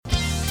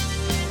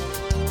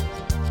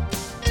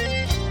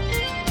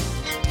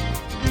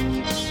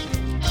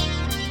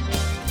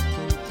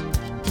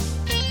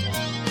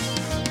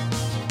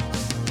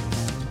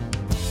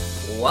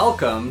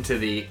Welcome to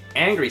the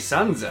Angry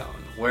Sun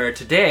Zone, where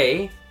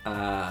today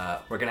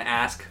we're going to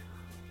ask,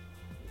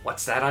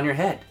 what's that on your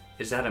head?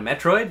 Is that a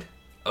Metroid?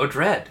 Oh,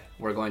 dread.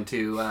 We're going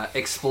to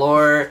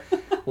explore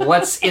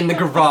what's in the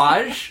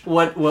garage,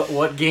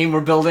 what game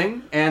we're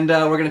building, and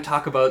we're going to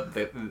talk about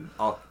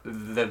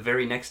the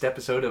very next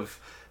episode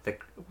of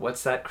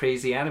what's that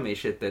crazy anime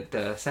shit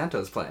that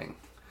Santo's playing.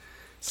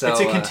 So, it's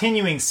a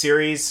continuing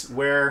series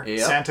where Yep.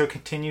 Santo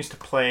continues to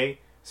play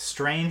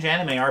strange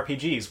anime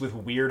RPGs with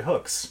weird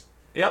hooks.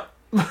 Yep.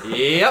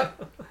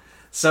 Yep.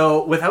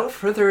 So, without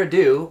further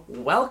ado,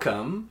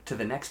 welcome to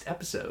the next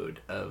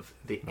episode of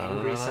the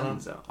Angry Sun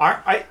Zone.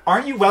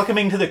 Aren't you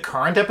welcoming to the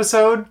current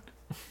episode?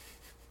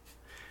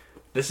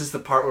 This is the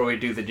part where we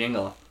do the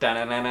jingle.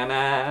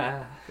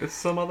 Da-na-na-na-na. It's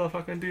some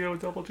motherfucking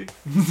D-O-double-G.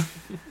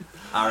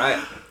 All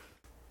right.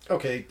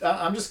 Okay,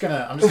 I'm just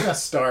gonna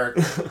start.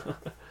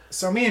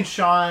 So me and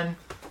Sean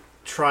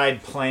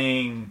tried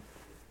playing.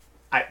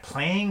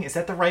 Playing, is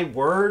that the right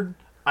word?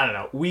 I don't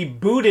know. We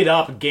booted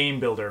up Game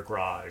Builder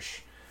Garage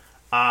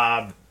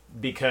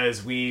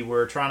because we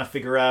were trying to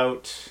figure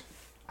out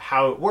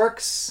how it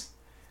works,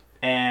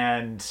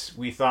 and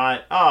we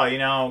thought,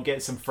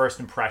 get some first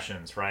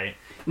impressions, right?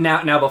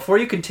 Now, before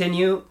you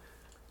continue,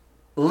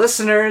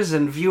 listeners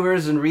and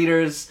viewers and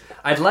readers,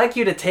 I'd like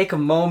you to take a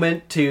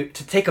moment to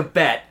take a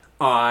bet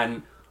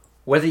on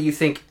whether you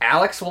think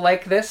Alex will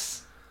like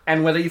this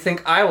and whether you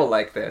think I will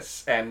like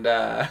this. And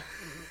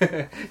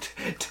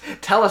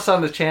tell us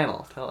on the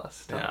channel. Tell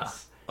us.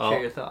 Share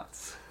your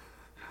thoughts.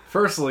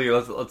 Firstly,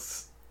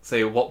 let's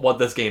say what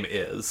this game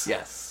is.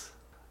 Yes.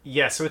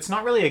 Yeah, so it's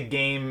not really a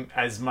game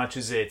as much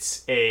as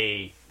it's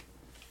a...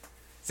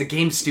 It's a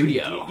game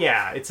studio.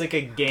 Yeah, it's like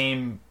a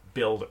game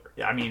builder.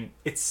 I mean,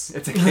 it's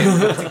It's a game.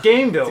 it's a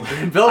game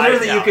builder. Builder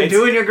that you can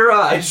do in your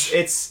garage.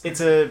 It's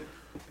a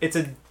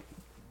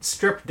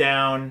stripped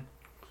down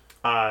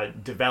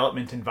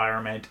development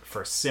environment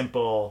for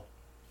simple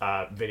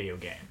video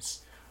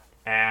games,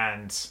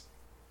 and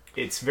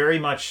it's very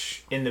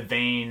much in the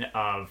vein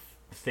of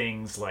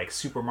things like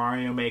Super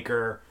Mario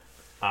Maker,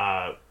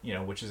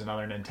 which is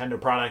another Nintendo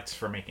product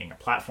for making a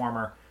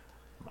platformer,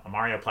 a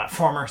Mario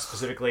platformer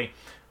specifically,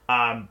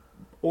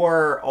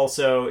 or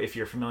also if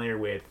you're familiar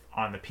with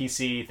on the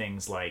PC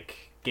things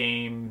like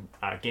Game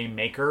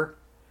Maker,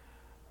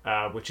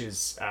 which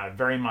is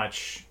very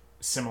much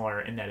similar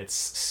in that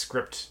it's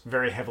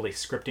very heavily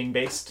scripting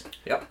based.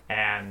 Yep.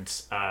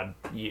 And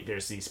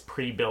there's these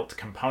pre-built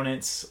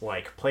components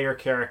like player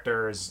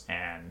characters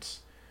and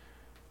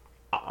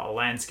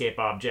landscape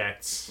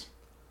objects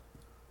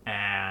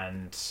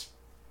and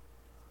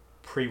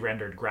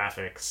pre-rendered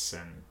graphics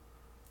and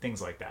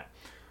things like that.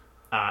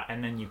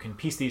 And then you can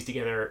piece these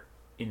together,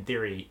 in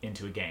theory,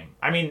 into a game.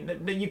 I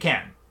mean, you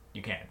can.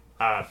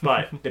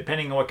 But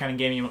depending on what kind of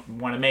game you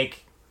want to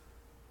make,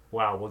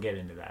 well, we'll get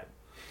into that.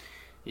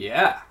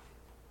 Yeah.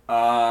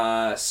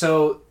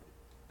 So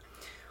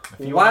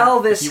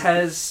while this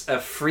has a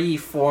free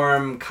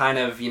form kind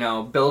of,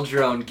 build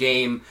your own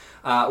game,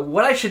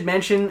 what I should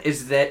mention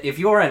is that if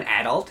you're an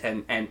adult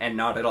and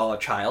not at all a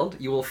child,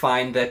 you will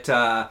find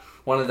that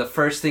one of the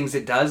first things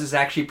it does is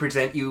actually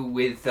present you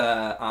with,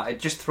 it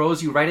just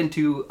throws you right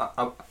into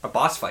a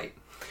boss fight.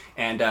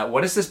 And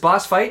what is this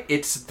boss fight?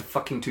 It's the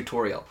fucking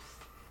tutorial.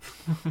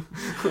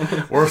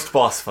 Worst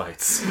boss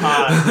fights.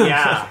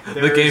 Yeah.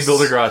 The Game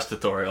Builder Garage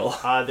tutorial.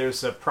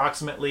 There's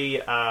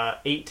approximately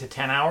 8 to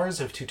 10 hours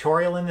of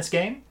tutorial in this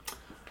game.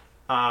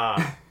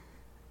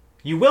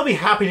 You will be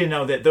happy to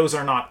know that those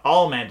are not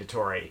all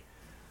mandatory,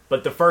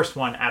 but the first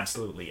one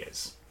absolutely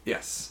is.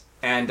 Yes.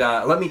 And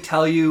let me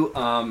tell you,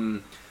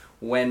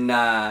 when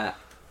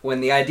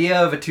the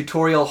idea of a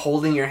tutorial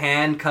holding your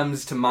hand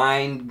comes to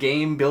mind,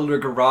 Game Builder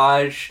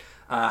Garage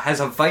has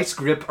a vice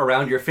grip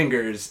around your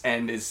fingers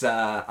and is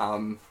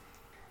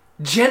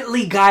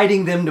gently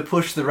guiding them to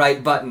push the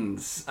right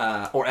buttons,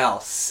 or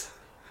else.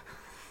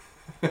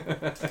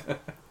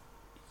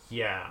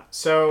 Yeah.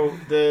 So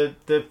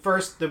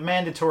the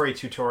mandatory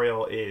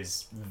tutorial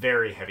is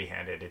very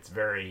heavy-handed. It's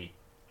very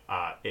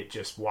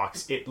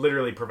it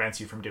literally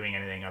prevents you from doing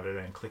anything other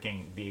than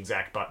clicking the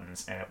exact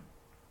buttons, and it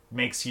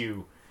makes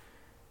you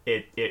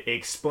it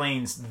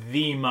explains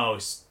the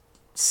most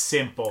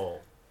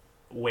simple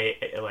way,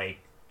 like,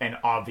 and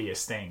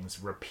obvious things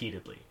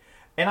repeatedly.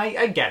 And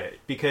I get it,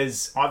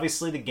 because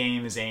obviously the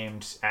game is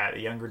aimed at a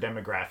younger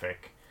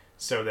demographic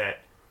so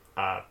that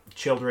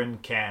children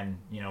can,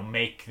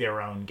 make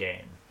their own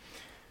game.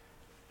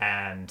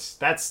 And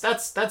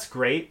that's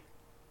great.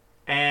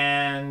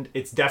 And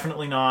it's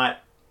definitely not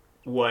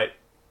what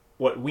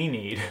we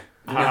need.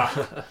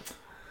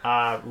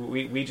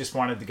 We just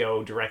wanted to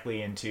go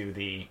directly into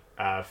the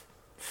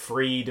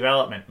free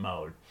development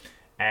mode.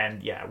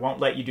 And yeah, it won't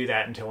let you do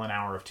that until an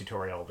hour of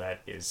tutorial.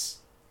 That is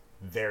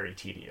very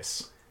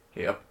tedious.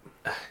 Yep.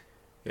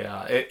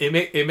 Yeah,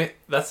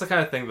 that's the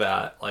kind of thing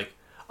that, like,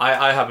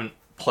 I haven't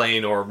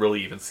played or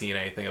really even seen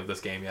anything of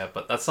this game yet,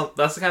 but that's the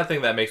kind of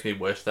thing that makes me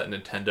wish that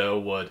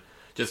Nintendo would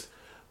just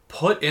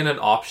put in an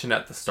option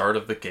at the start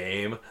of the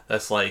game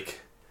that's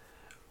like,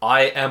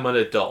 I am an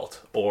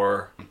adult,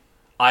 or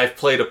I've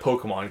played a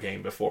Pokemon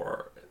game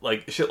before.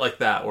 Like, shit like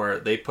that, where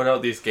they put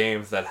out these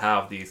games that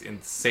have these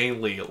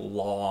insanely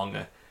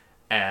long,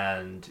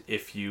 and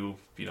if you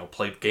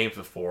played games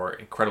before,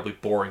 incredibly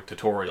boring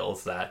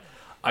tutorials that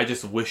I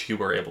just wish you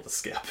were able to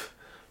skip.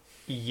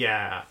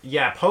 Yeah,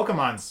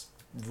 Pokemon's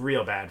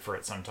real bad for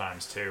it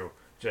sometimes too.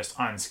 Just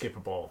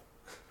unskippable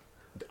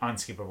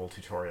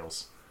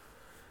tutorials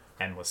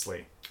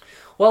endlessly.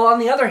 Well, on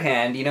the other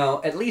hand,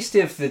 at least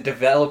if the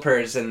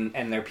developers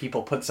and their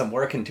people put some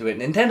work into it,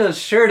 Nintendo's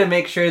sure to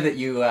make sure that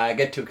you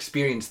get to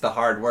experience the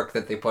hard work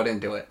that they put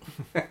into it.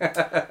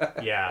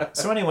 Yeah.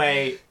 So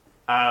anyway,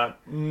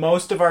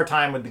 most of our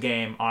time with the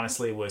game,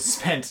 honestly, was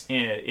spent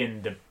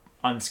in the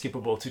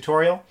unskippable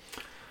tutorial.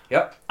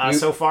 Yep.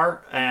 So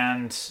far,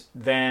 and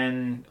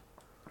then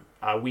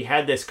we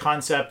had this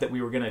concept that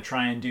we were going to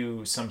try and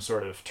do some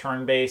sort of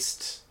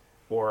turn-based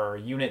or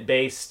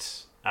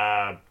unit-based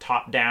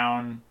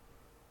top-down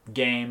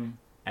game,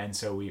 and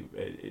so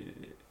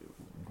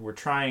we're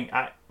trying.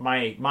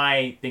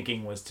 My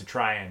thinking was to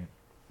try and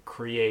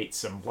create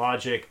some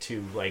logic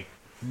to like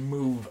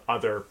move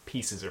other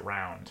pieces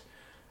around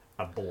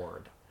a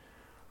board.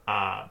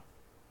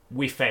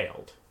 We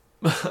failed,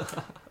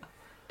 to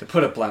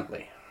put it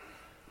bluntly.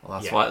 Well,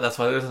 that's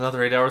why there's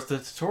another 8 hours to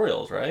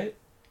tutorials, right?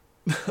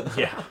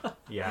 Yeah.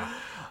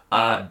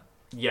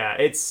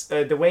 It's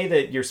the way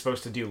that you're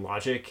supposed to do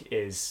logic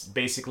is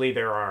basically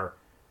there are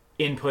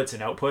inputs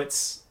and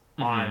outputs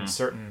on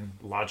certain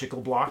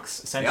logical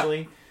blocks,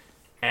 essentially,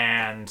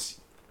 and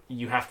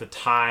you have to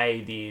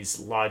tie these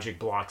logic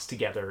blocks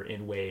together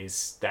in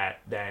ways that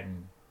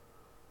then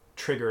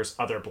triggers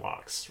other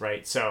blocks,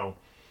 right? So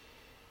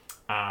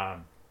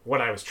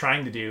what I was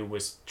trying to do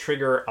was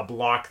trigger a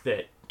block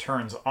that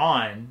turns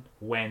on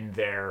when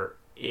there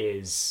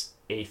is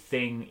a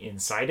thing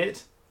inside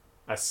it,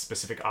 a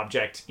specific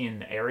object in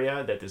the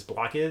area that this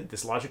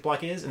logic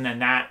block is, and then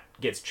that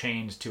gets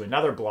changed to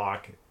another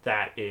block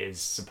that is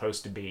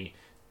supposed to be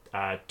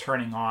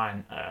turning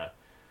on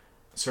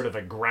sort of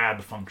a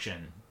grab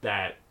function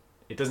that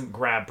it doesn't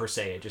grab per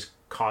se, it just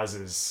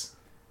causes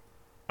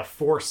a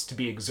force to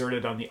be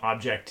exerted on the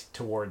object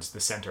towards the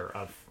center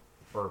of,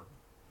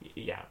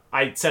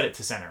 I set it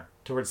to center,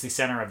 towards the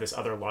center of this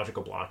other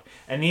logical block.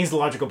 And these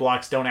logical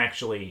blocks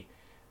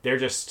they're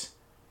just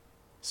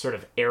sort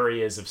of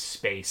areas of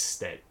space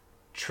that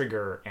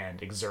trigger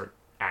and exert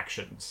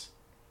actions.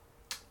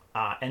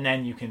 And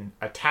then you can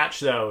attach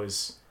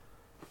those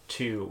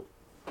to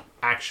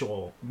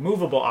actual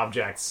movable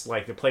objects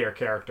like the player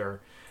character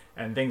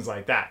and things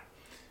like that.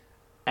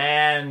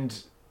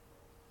 And,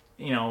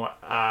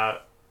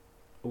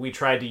 we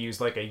tried to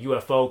use like a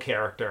UFO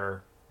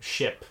character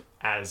ship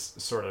as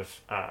sort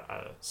of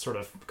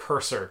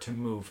cursor to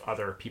move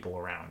other people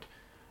around.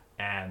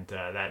 And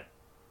that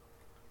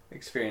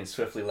experience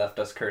swiftly left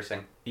us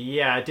cursing.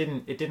 Yeah, it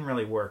didn't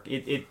really work.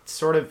 It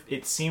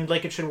seemed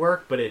like it should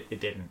work, but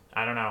it didn't.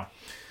 I don't know.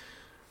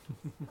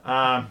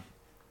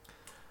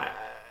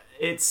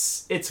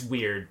 It's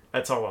weird.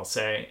 That's all I'll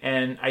say.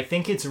 And I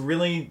think it's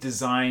really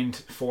designed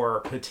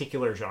for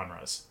particular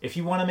genres. If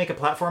you want to make a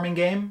platforming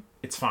game,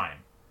 it's fine.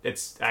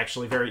 It's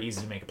actually very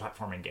easy to make a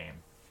platforming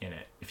game in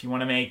it. If you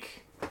want to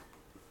make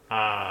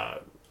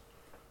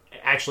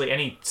actually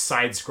any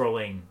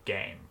side-scrolling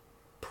game,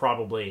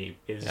 probably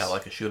is... Yeah,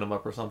 like a shoot 'em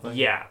up or something?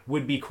 Yeah,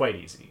 would be quite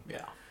easy.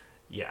 Yeah.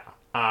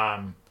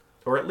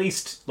 Or at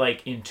least,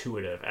 like,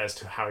 intuitive as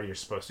to how you're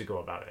supposed to go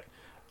about it.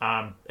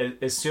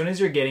 As soon as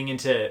you're getting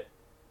into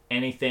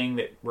anything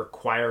that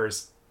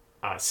requires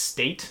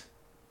state,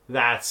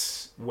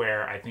 that's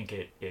where I think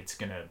it's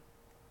gonna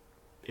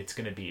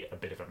be a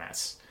bit of a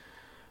mess.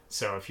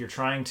 So if you're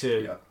trying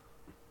to... Yeah.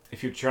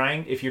 If you're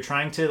trying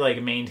to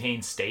like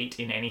maintain state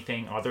in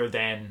anything other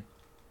than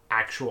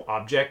actual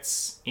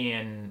objects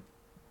in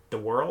the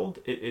world,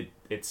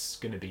 it's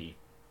gonna be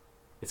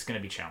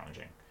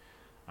challenging,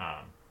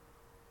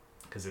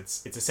 because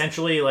it's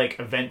essentially like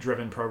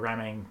event-driven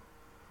programming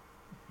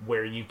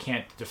where you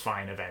can't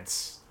define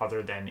events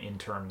other than in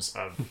terms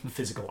of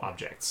physical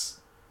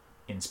objects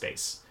in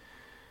space,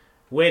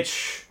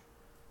 which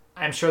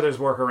I'm sure there's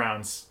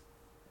workarounds.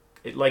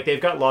 Like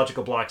they've got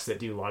logical blocks that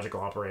do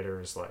logical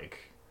operators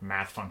like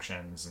math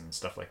functions and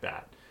stuff like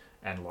that,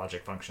 and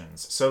logic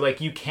functions. So like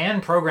you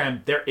can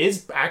program, there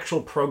is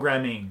actual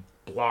programming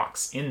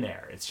blocks in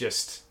there. It's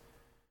just,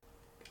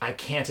 I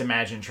can't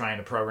imagine trying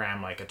to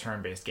program like a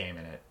turn-based game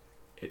in it.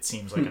 It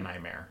seems like a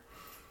nightmare.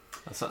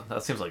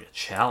 That seems like a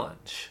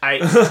challenge.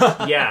 It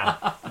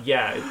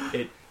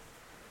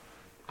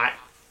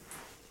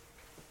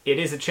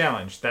is a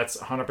challenge. That's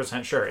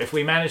 100% sure. If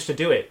we manage to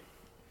do it,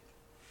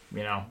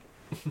 Yep.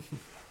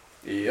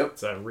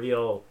 it's a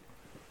real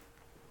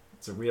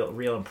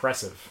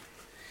impressive.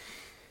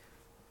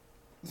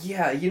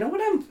 Yeah, you know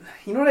what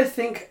I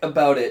think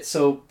about it?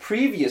 So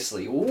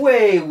previously,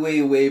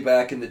 way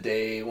back in the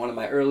day, one of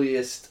my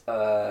earliest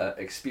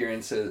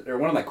experiences, or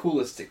one of my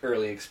coolest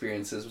early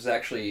experiences was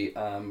actually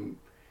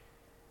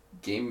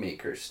Game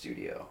Maker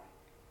Studio.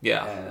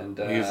 Yeah, and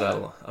we used that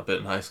a bit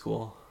in high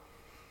school.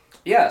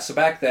 Yeah, so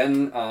back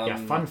then...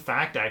 Fun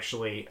fact,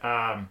 actually,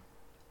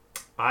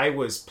 I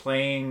was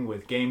playing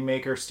with Game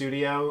Maker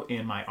Studio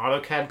in my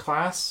AutoCAD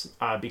class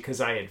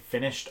because I had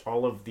finished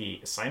all of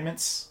the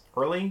assignments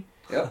early.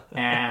 Yep.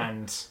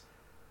 And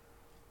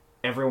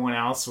everyone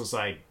else was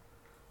like,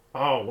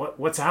 "Oh,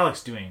 what's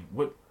Alex doing?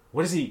 What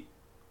is he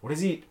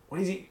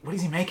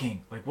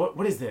making? Like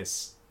what is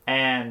this?"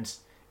 And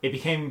it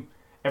became,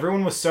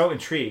 everyone was so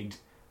intrigued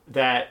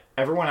that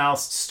everyone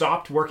else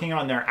stopped working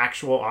on their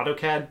actual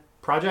AutoCAD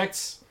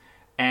projects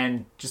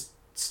and just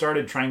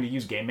started trying to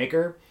use Game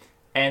Maker.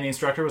 And the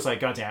instructor was like,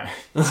 "God damn it.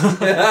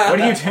 What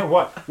are you doing?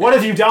 What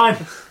have you done?"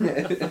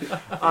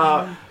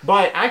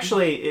 But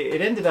actually, it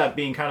ended up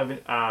being kind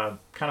of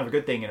a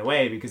good thing in a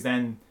way, because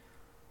then,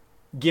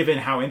 given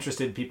how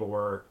interested people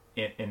were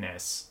in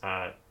this,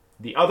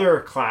 the other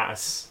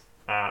class,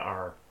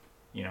 our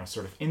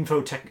sort of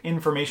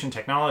information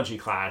technology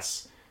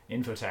class,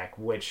 Infotech,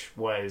 which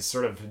was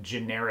sort of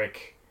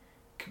generic,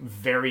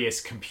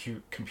 various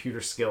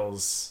computer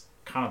skills,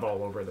 kind of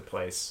all over the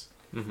place.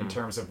 Mm-hmm. In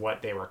terms of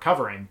what they were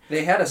covering.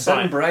 They had a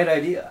sudden bright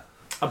idea.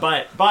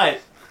 But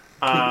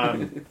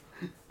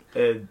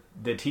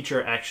the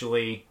teacher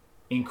actually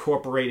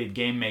incorporated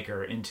Game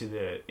Maker into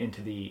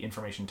the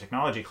information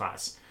technology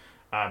class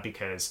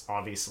because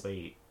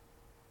obviously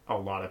a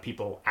lot of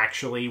people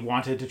actually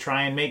wanted to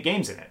try and make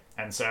games in it.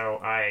 And so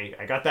I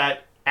got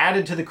that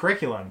added to the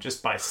curriculum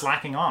just by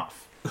slacking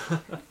off.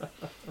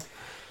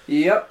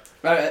 Yep.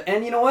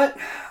 And you know what?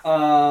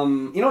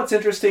 What's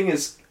interesting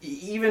is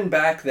even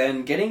back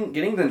then, getting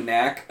the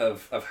knack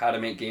of how to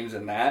make games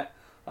in that.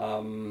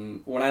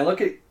 When I look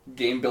at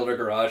Game Builder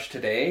Garage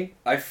today,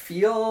 I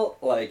feel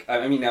like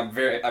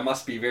I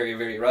must be very,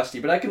 very rusty,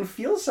 but I can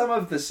feel some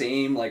of the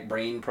same like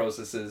brain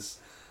processes,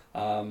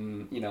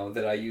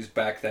 that I used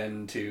back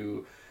then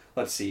to.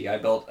 Let's see. I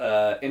built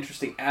an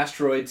interesting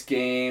asteroids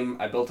game.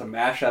 I built a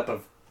mashup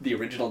of the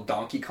original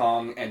Donkey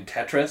Kong and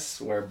Tetris,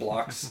 where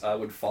blocks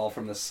would fall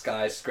from the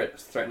sky,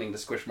 threatening to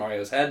squish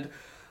Mario's head.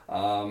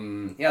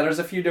 There's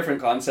a few different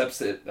concepts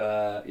that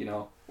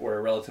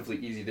were relatively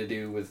easy to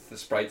do with the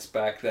sprites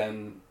back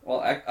then. Well,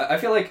 I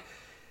feel like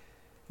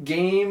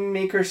Game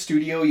Maker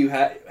Studio, you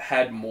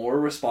had more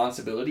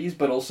responsibilities,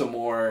 but also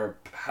more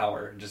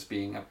power, just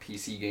being a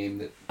PC game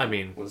that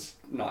was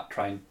not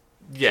trying.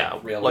 Yeah,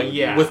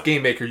 with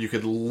Game Maker, you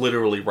could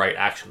literally write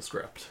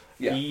ActionScript.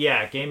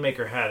 Yeah, Game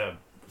Maker had a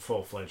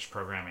full-fledged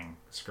scripting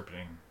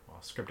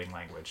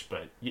language,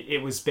 but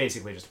it was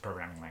basically just a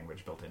programming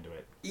language built into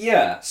it.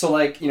 Yeah, so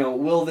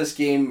will this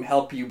game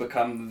help you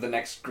become the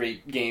next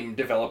great game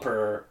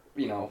developer,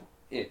 on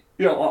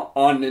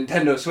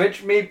Nintendo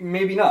Switch?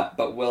 Maybe not,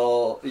 but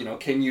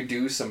can you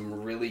do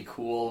some really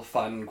cool,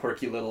 fun,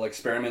 quirky little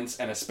experiments?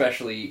 And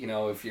especially,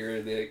 if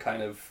you're the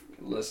kind of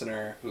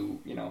listener who,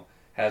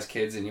 has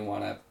kids and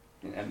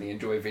they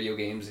enjoy video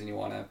games and you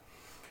want to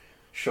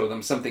show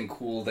them something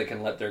cool that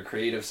can let their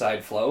creative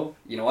side flow.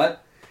 You know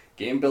what?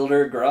 Game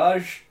Builder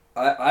Garage,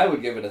 I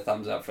would give it a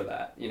thumbs up for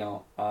that.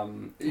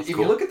 If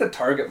you look at the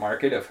target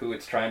market of who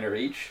it's trying to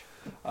reach,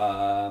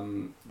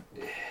 I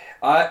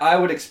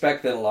would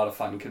expect that a lot of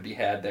fun could be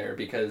had there,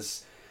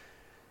 because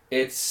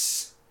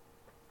it's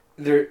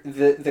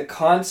the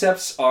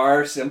concepts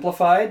are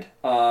simplified,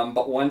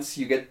 but once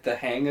you get the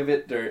hang of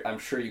it, I'm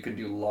sure you can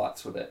do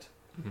lots with it.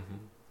 Mm-hmm.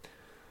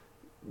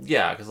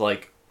 Yeah, because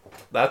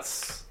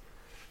that's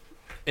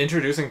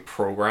introducing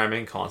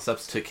programming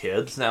concepts to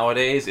kids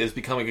nowadays is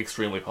becoming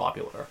extremely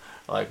popular.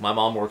 Like, my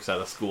mom works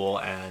at a school,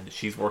 and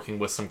she's working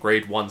with some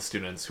grade 1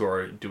 students who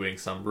are doing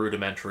some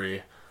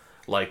rudimentary,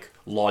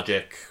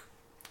 logic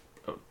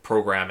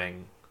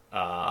programming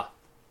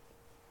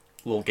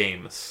little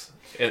games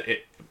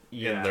in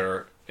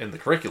the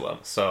curriculum.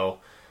 So,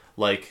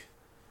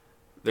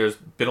 there's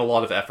been a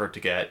lot of effort to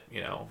get,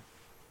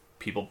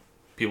 people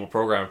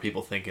programming,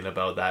 people thinking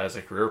about that as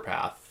a career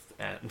path.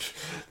 And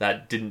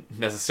that didn't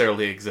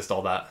necessarily exist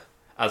all that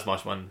as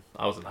much when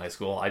I was in high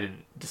school. I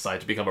didn't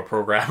decide to become a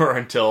programmer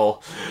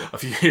until a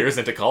few years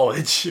into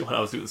college when I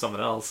was doing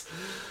something else.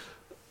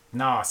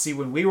 Nah, see,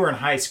 when we were in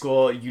high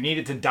school, you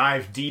needed to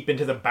dive deep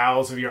into the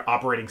bowels of your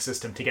operating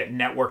system to get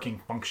networking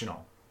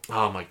functional.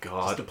 Oh my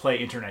god. Just to play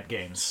internet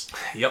games.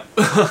 Yep.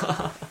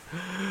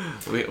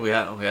 we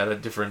had a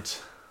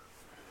different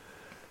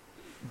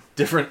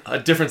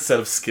set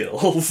of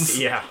skills.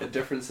 Yeah. A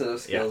different set of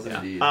skills,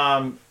 indeed.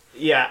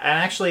 Yeah, and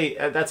actually,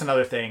 that's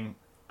another thing.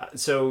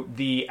 So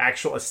the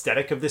actual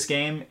aesthetic of this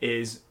game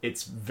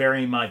it's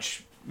very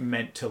much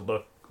meant to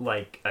look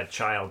like a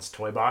child's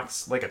toy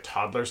box, like a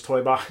toddler's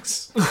toy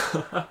box.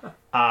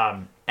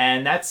 And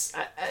it's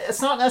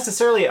not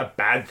necessarily a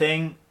bad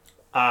thing.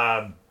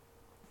 They're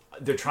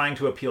trying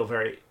to appeal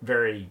very,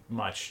 very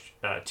much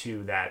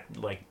to that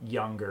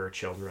younger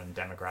children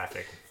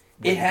demographic.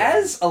 It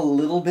has a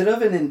little bit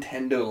of a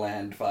Nintendo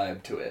Land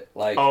vibe to it.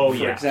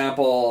 For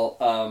example,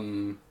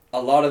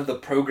 a lot of the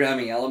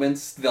programming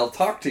elements, they'll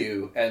talk to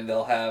you and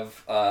they'll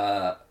have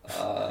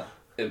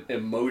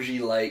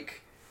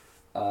emoji-like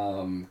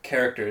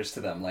characters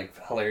to them,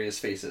 like hilarious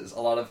faces. A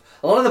lot of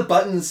the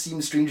buttons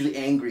seem strangely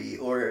angry,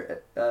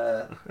 or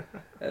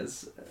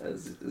as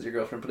your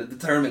girlfriend put it,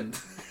 determined.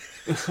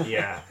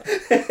 Yeah.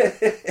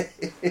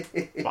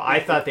 Well, I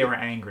thought they were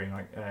angry.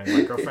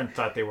 My girlfriend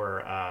thought they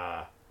were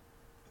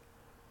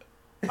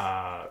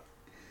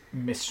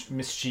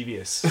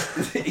mischievous.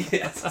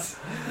 Yes.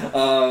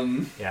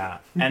 Yeah.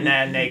 And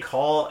then they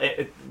call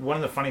it. One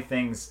of the funny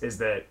things is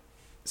that,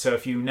 so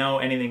if you know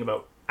anything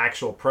about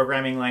actual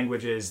programming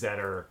languages that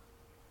are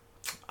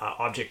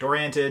object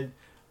oriented,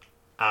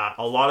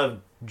 a lot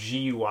of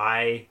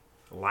GUI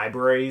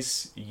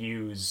libraries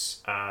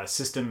use a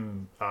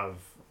system of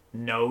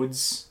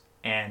nodes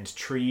and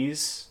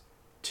trees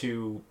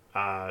to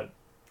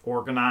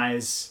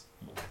organize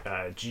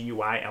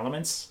GUI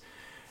elements.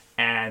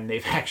 And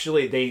they've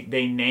actually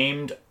they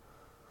named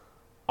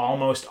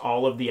almost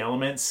all of the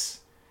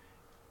elements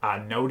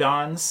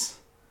nodons.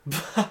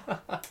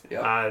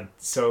 Yep.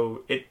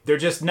 So they're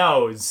just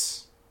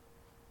nodes,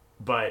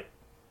 but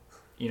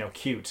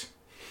cute.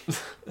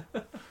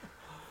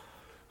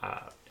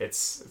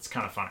 It's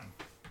kind of funny.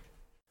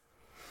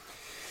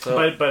 So,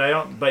 But I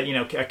don't. But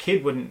a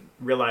kid wouldn't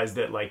realize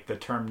that like the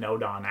term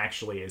nodon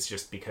actually is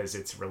just because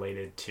it's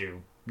related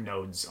to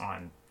nodes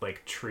on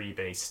like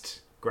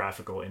tree-based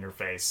graphical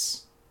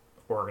interface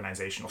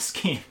organizational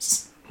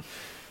schemes.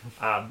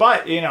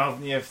 But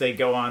if they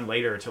go on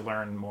later to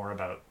learn more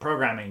about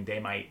programming, they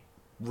might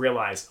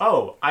realize,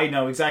 oh, I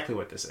know exactly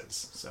what this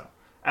is. So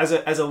as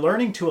a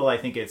learning tool, I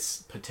think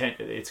it's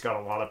got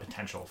a lot of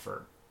potential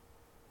for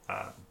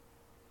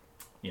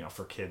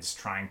for kids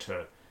trying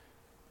to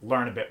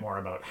learn a bit more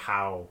about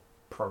how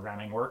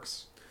programming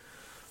works.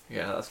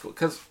 yeah, that's cool.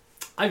 Because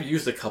I've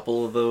used a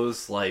couple of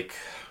those, like,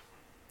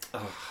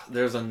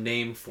 there's a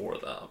name for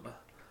them.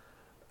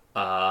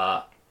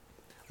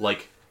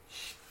 Like,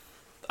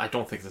 I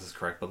don't think this is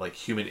correct, but like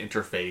human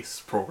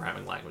interface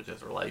programming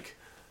languages, or like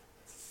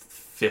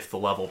fifth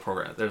level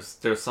program.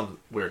 There's some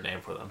weird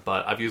name for them,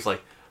 but I've used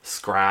like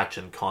Scratch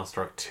and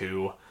Construct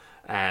 2,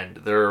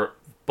 and both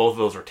of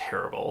those are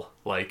terrible.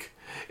 Like,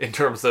 in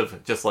terms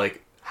of just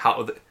like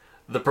how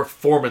the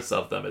performance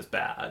of them is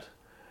bad.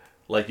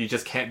 Like, you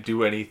just can't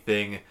do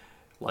anything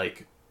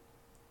like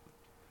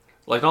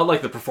not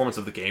like the performance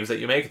of the games that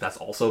you make, that's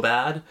also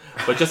bad,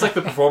 but just like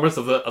the performance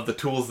of the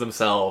tools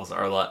themselves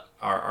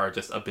are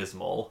just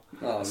abysmal.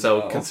 Oh, so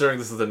no. Considering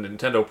this is a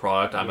Nintendo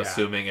product, I'm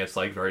assuming it's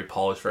like very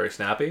polished, very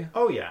snappy.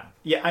 Oh yeah.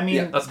 I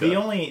mean, that's the good.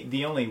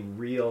 only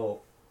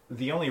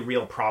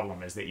real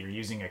problem is that you're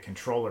using a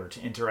controller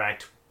to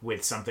interact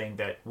with something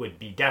that would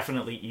be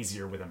definitely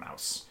easier with a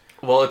mouse.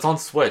 Well, it's on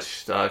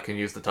Switch. Can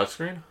you use the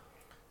touchscreen?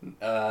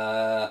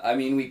 I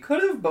mean, we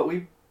could have, but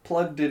we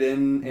plugged it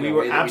in We a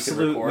were way that we could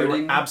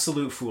record.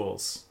 absolute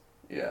fools.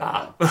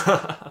 Yeah.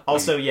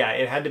 Also, yeah,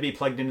 it had to be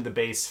plugged into the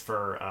base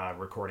for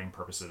recording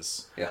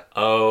purposes. Yeah.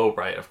 Oh,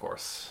 right, of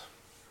course.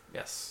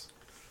 Yes.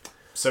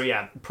 So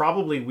yeah,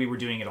 probably we were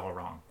doing it all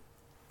wrong.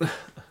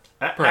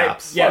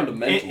 Perhaps.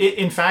 Fundamentally.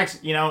 In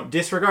fact,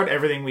 disregard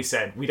everything we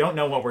said. We don't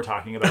know what we're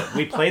talking about.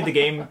 We played the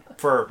game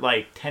for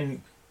like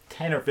 10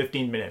 or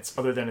 15 minutes,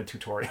 other than a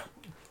tutorial.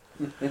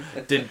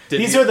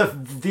 These are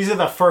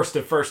the first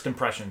of first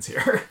impressions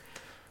here.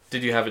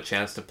 Did you have a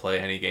chance to play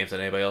any games that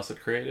anybody else had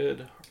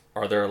created?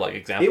 Are there like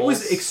examples? It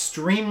was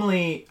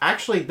extremely...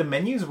 Actually, the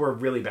menus were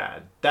really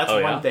bad. That's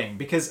one thing,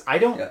 because I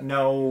don't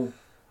know...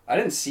 I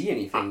didn't see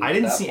anything. I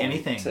didn't at that see point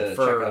anything to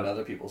for- check out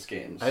other people's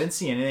games. I didn't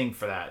see anything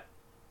for that.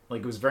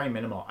 Like, it was very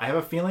minimal. I have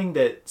a feeling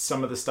that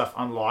some of the stuff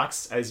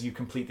unlocks as you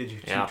complete the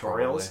Yeah,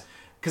 probably. tutorials.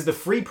 Because the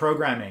free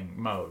programming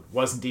mode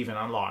wasn't even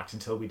unlocked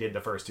until we did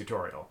the first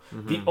tutorial.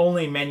 The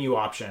only menu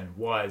option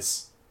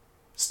was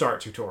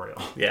start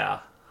tutorial.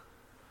 Yeah.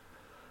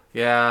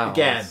 Yeah.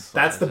 Again, well,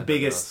 that's the Nintendo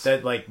biggest...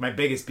 does. my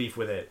biggest beef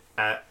with it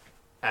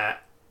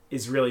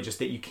is really just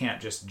that you can't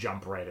just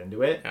jump right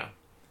into it. Yeah.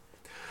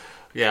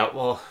 Yeah,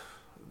 well,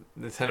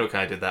 Nintendo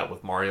kind of did that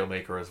with Mario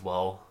Maker as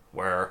well,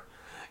 where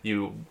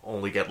you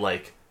only get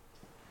like...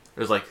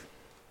 There's like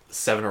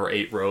 7 or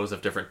 8 rows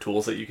of different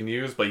tools that you can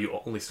use, but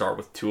you only start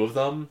with 2 of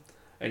them,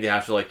 and you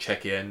have to like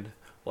check in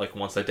like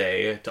once a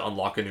day to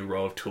unlock a new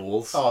row of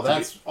tools. Oh,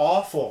 that's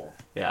awful.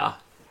 Yeah.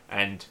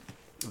 And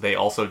they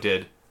also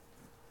did,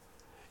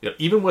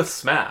 even with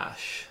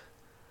Smash,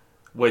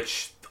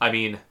 which, I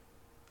mean,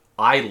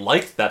 I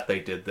liked that they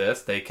did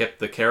this. They kept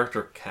the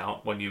character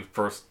count when you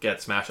first get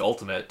Smash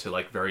Ultimate to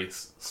like very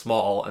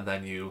small, and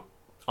then you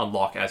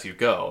unlock as you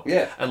go.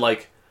 Yeah. And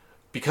like,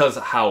 because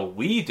how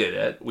we did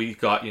it, we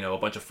got, a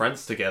bunch of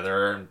friends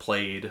together and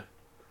played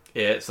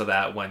it so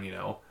that when,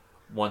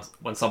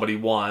 when somebody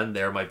won,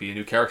 there might be a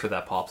new character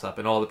that pops up,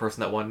 and the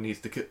person that won needs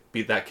to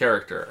beat that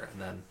character.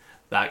 And then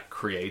that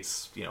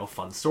creates,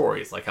 fun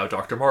stories, like how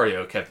Dr.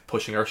 Mario kept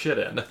pushing our shit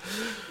in.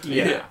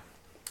 Yeah.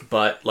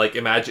 But, like,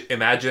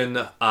 imagine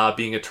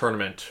being a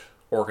tournament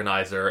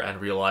organizer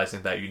and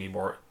realizing that you need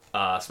more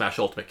Smash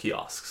Ultimate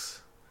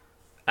kiosks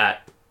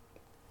at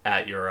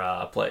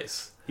your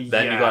place.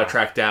 Then you gotta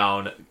track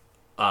down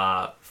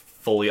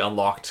fully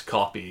unlocked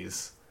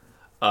copies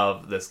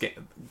of this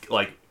game,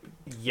 like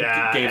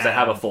games that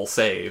have a full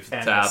save to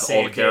have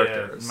all the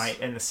characters.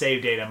 And the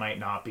save data might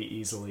not be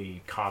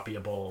easily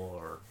copyable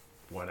or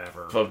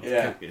whatever. But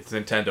Yeah. it's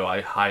Nintendo.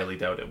 I highly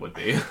doubt it would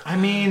be. I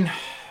mean,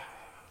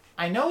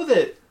 I know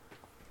that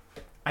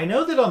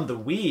on the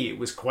Wii it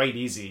was quite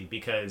easy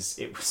because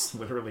it was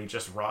literally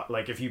just raw.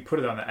 Like if you put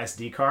it on the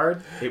SD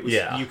card, it was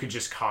Yeah. you could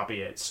just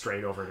copy it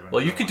straight over to.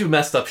 Well, you could do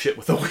messed up shit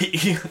with the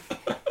Wii.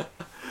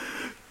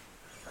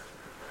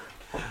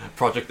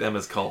 Project M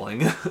is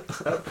calling.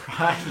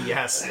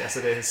 Yes,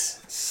 it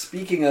is.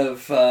 Speaking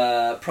of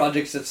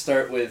projects that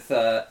start with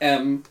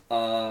M,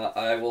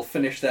 I will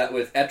finish that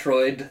with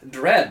Metroid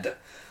Dread.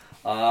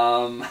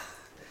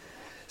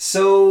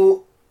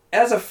 So,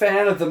 as a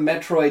fan of the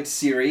Metroid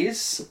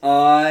series,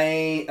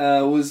 I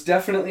was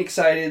definitely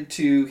excited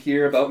to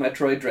hear about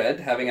Metroid Dread,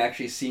 having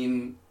actually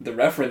seen the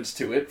reference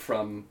to it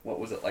from, what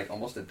was it, like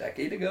almost a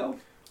decade ago?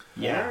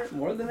 Yeah.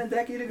 More than a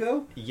decade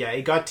ago? Yeah,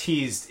 it got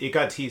teased. It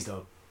got teased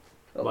a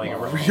like a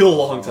real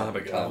long time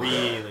ago.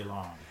 really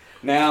long.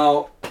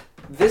 Now,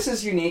 this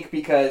is unique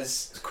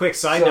because... Quick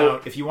side So-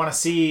 note: if you want to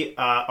see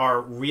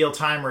our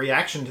real-time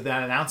reaction to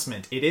that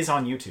announcement, it is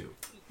on YouTube.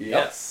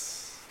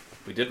 Yes.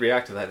 We did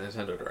react to that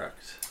Nintendo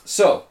Direct.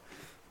 So,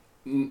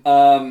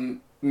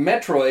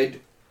 Metroid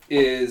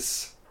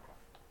is...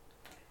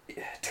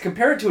 To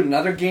compare it to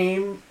another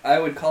game, I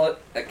would call it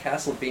a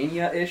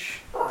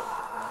Castlevania-ish.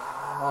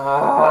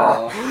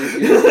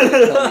 You're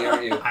tell me,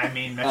 aren't you? I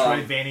mean,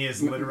 Metroidvania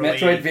is literally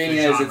Metroidvania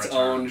the is its genre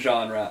own term.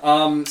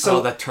 genre.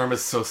 So, that term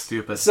is so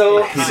stupid.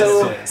 So- I hate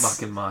so- it so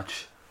fucking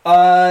much.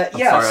 yeah,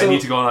 Sorry, so I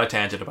need to go on a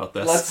tangent about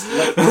this.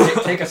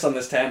 let's take us on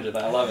this tangent.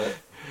 I love it.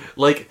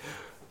 Like,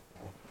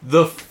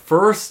 the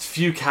first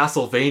few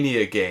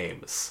Castlevania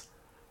games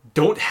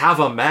don't have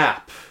a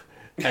map.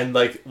 And,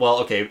 like, well,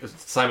 okay,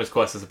 Simon's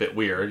Quest is a bit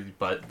weird,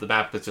 but the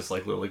map is just,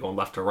 like, literally going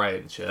left to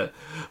right and shit.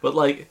 But,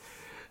 like,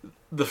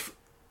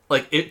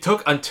 it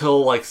took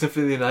until, like,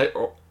 Symphony of the Night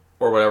or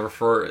whatever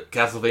for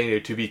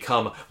Castlevania to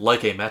become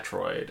like a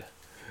Metroid.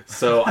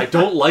 So, I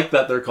don't like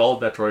that they're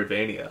called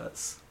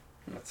Metroidvanias.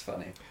 That's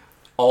funny.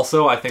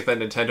 Also, I think that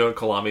Nintendo and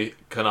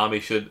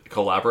Konami should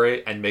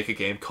collaborate and make a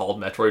game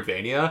called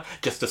Metroidvania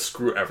just to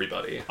screw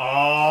everybody.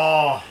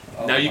 Oh,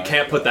 Now you my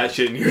can't put God. that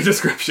shit in your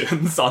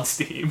descriptions on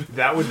Steam.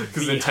 that would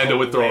Because be Nintendo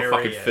would throw a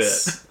fucking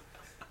hilarious. fit.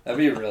 That'd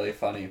be really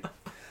funny.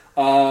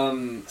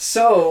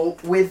 So,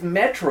 with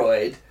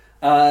Metroid,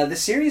 the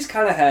series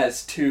kind of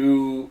has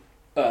two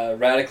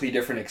radically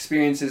different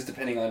experiences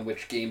depending on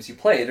which games you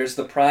play. There's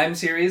the Prime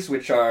series,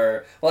 which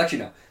are... Well, actually,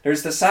 no.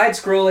 There's the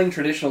side-scrolling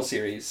traditional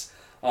series,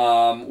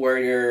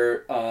 where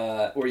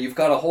you've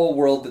got a whole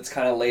world that's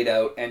kind of laid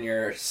out, and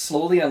you're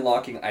slowly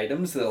unlocking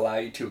items that allow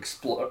you to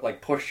explore,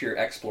 like push your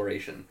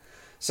exploration.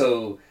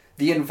 So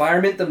the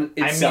environment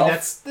itself... I mean,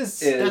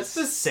 that's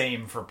the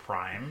same for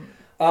Prime.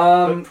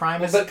 but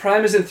Prime is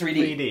Prime is in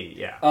 3D. 3D,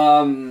 yeah.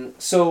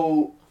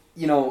 So,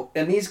 you know,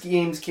 and these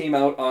games came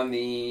out on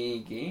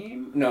the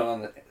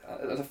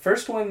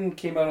first one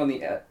came out on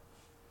the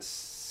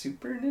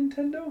Super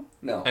Nintendo?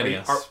 No.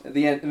 NES.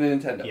 The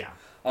Nintendo. Yeah.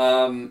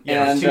 And the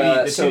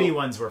 2D, the so, 2D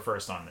ones were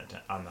first on the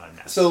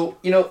NES. So,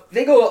 you know,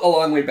 they go a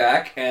long way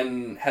back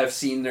and have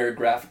seen their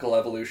graphical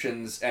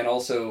evolutions, and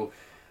also,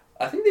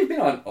 I think they've been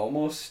on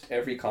almost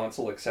every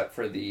console except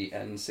for the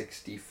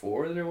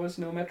N64. There was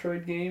no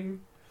Metroid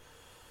game.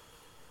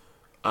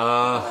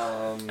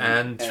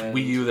 And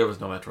Wii U, there was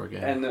no Metroid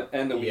game. And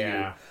the Wii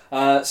Yeah.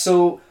 U.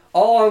 So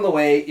all along the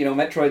way, you know,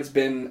 Metroid's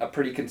been a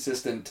pretty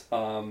consistent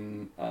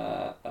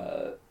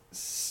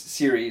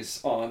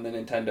series on the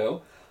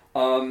Nintendo.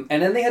 And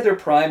then they had their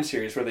Prime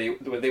series where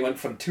they went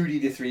from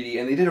 2D to 3D,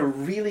 and they did a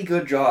really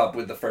good job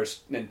with the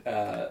first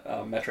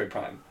Metroid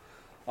Prime.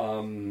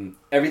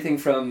 Everything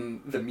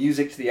from the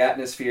music to the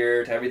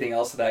atmosphere to everything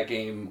else of that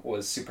game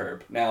was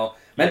superb. Now,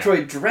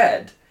 Metroid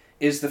Dread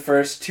is the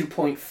first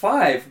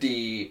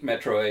 2.5D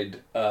Metroid.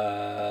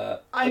 No,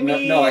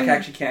 I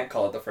actually can't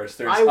call it the first.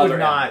 There's I would other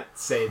not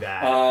say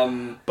that.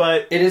 but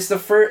but it is the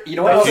first. You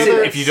know what? Those I'll are say the-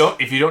 this.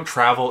 If you don't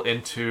travel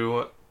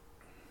into,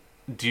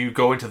 do you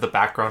go into the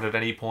background at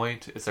any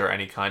point? Is there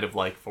any kind of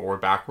like forward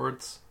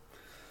backwards?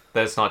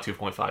 That's not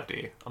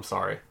 2.5D. I'm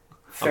sorry.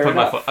 Fair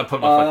enough. I'm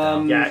putting my foot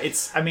down. yeah,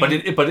 it's. I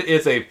mean, But it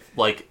is a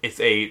like it's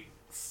a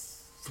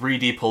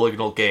 3D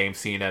polygonal game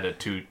seen at a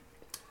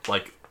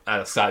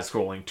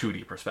side-scrolling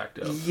 2D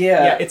perspective.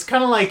 yeah, it's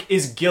kind of like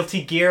is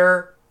Guilty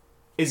Gear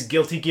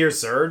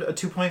Xrd a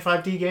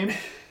 2.5D game?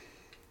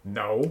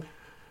 No,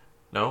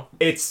 No?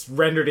 it's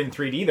rendered in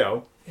 3D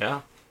though.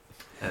 Yeah.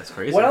 That's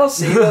crazy. What I'll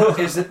say though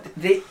is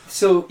that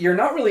so you're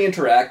not really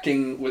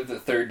interacting with the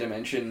third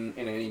dimension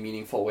in any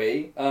meaningful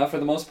way for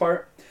the most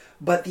part,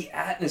 but the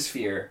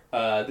atmosphere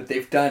that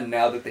they've done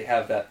now that they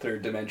have that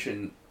third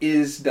dimension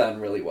is done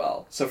really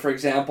well. So for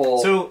example,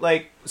 So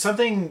like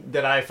something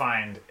that I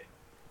find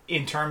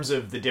in terms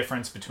of the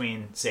difference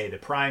between say the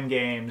Prime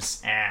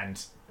games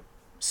and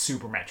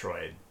Super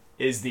Metroid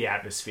is the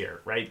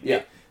atmosphere, right?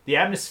 Yeah. The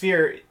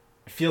atmosphere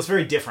feels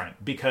very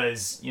different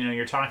because, you know,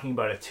 you're talking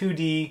about a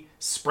 2D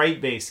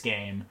sprite-based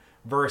game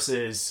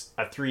versus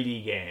a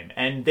 3D game.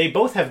 And they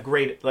both have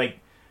great, like,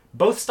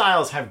 both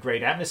styles have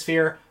great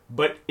atmosphere,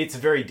 but it's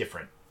very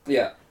different.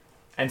 yeah.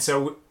 And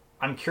so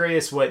I'm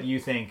curious what you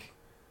think,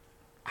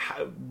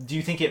 do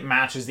you think it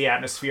matches the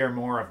atmosphere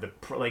more of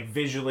the like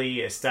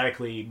visually,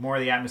 aesthetically, more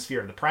of the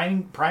atmosphere of the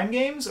Prime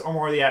games, or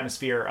more of the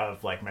atmosphere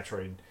of like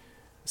Metroid,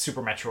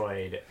 Super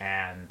Metroid,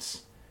 and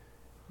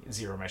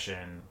Zero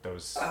Mission?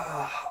 Those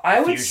I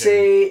would Fusion.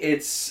 say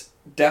it's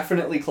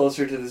definitely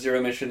closer to the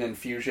Zero Mission and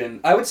Fusion.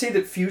 I would say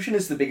that Fusion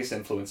is the biggest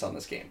influence on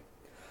this game.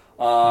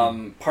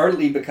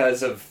 Partly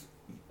because of,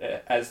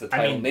 as the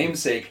title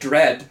namesake,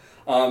 Dread.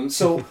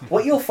 So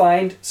what you'll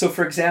find, so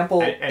for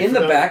example, And in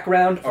for the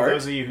background For art...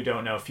 those of you who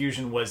don't know,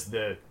 Fusion was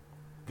the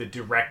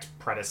direct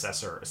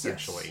predecessor,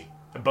 essentially,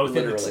 both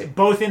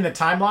in the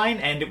timeline,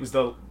 and it was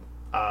the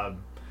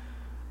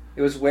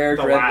it was where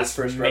the Dread was last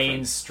first referenced.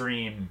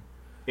 mainstream.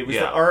 It was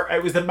Yeah.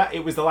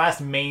 it was the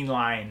last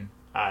mainline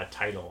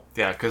title.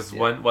 Yeah, because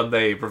when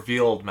they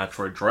revealed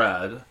Metroid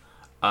Dread,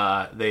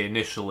 they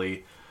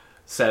initially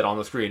said on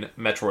the screen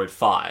Metroid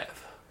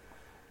 5,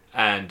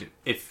 and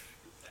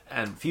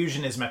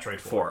Fusion is Metroid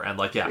 4. and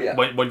Yeah.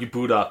 when you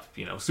boot up,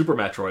 Super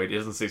Metroid, it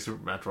doesn't say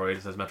Super Metroid,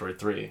 it says Metroid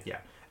 3. Yeah,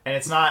 and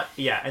it's not.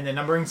 Yeah, and the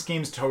numbering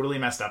scheme's totally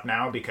messed up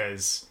now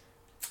because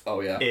Oh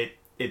yeah.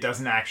 it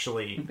doesn't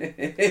actually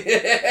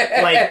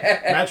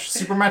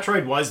Super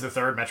Metroid was the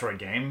third Metroid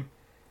game,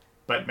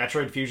 but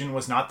Metroid Fusion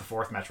was not the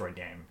fourth Metroid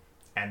game,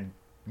 and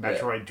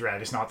Metroid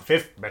Dread is not the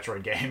fifth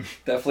Metroid game.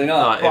 Definitely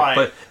not.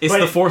 But it's but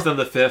the it- fourth and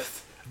the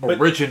fifth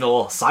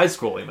original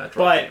side-scrolling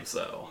Metroid game,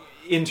 so...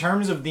 In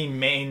terms of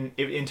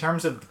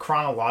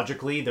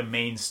chronologically the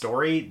main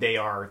story,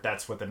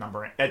 that's what the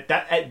numbering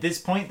at this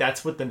point,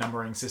 that's what the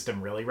numbering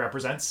system really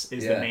represents,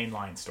 is the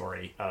mainline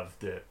story of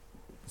the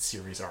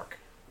series arc.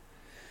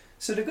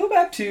 So to go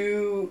back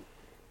to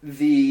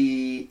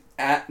the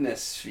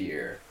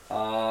atmosphere,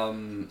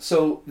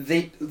 so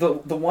the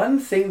one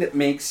thing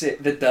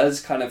that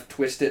does kind of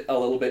twist it a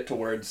little bit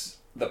towards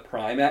the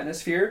Prime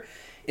atmosphere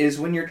is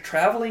when you're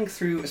traveling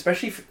through,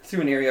 especially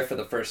through an area for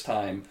the first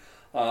time,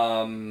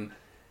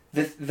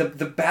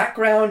 the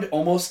background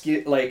almost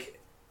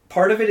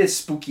part of it is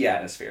spooky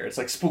atmosphere. It's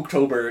like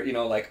Spooktober,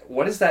 like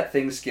what is that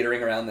thing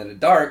skittering around in the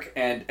dark,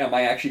 and am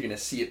I actually going to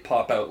see it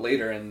pop out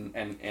later and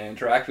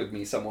interact with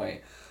me some way?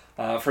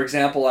 For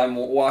example, I'm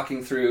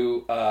walking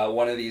through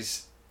one of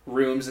these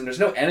rooms and there's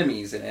no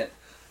enemies in it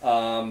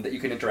that you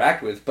can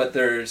interact with, but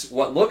there's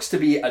what looks to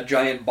be a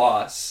giant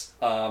boss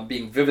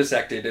being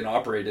vivisected and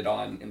operated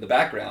on in the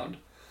background,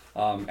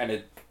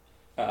 and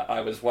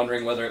I was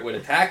wondering whether it would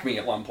attack me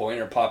at one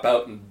point or pop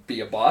out and be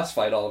a boss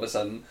fight all of a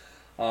sudden.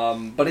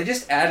 But it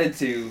just added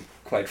to,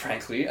 quite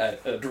frankly,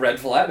 a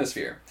dreadful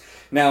atmosphere.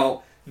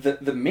 Now,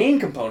 the main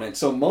component,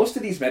 so most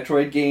of these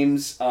Metroid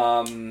games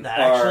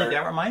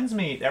That reminds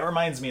me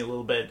a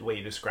little bit, the way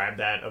you described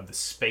that, of the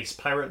space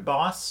pirate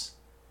boss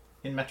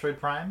in Metroid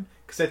Prime,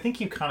 because I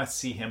think you kind of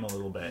see him a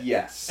little bit.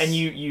 Yes. And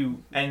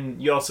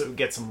you also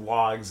get some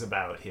logs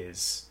about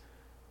his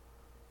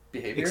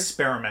behavior?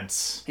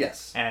 experiments.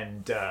 Yes.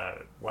 And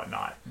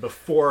whatnot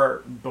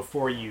before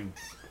you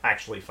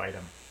actually fight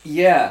him.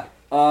 Yeah.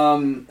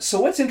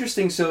 So what's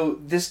interesting, so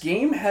this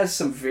game has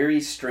some very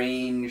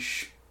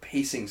strange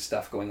pacing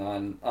stuff going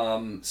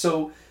on.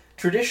 So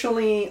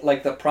traditionally,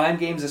 like the Prime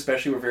games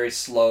especially, were very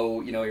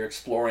slow. You're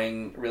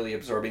exploring, really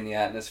absorbing the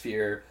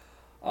atmosphere,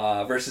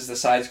 versus the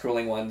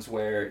side-scrolling ones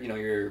where,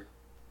 you're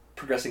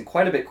progressing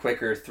quite a bit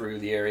quicker through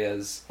the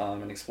areas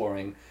and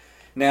exploring.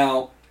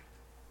 Now,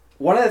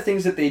 one of the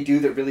things that they do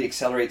that really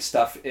accelerates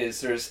stuff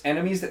is there's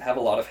enemies that have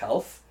a lot of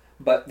health,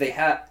 but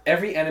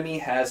every enemy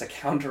has a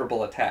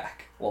counterable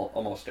attack. Well,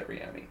 almost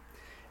every enemy.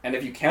 And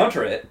if you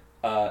counter it,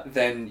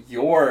 then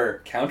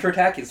your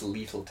counterattack is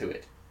lethal to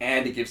it,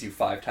 and it gives you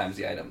 5 times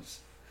the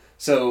items.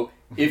 So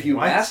if you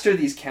master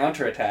these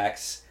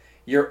counterattacks,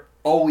 you're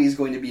always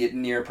going to be at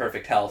near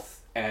perfect health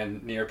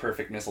and near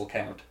perfect missile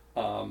count.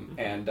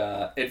 And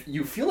if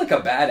you feel like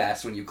a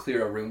badass when you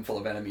clear a room full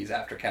of enemies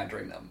after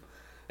countering them.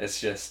 It's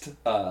just,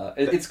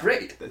 it's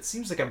great. That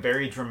seems like a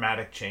very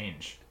dramatic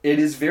change. It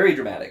is very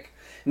dramatic.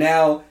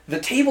 Now, the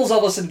tables all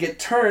of a sudden get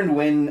turned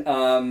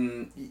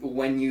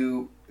when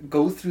you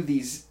go through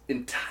these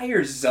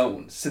entire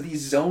zones. So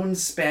these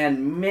zones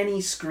span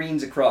many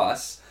screens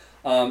across,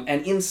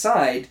 and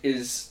inside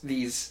is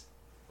these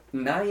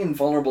 9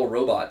 vulnerable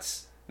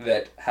robots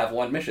that have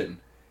one mission: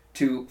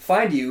 to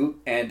find you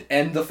and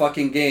end the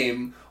fucking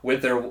game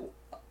with their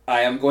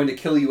 "I am going to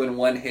kill you in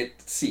one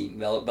hit" scene.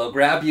 They'll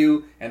grab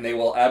you and they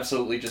will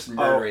absolutely just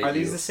murder you. Are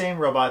these the same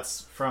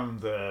robots from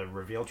the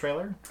reveal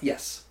trailer?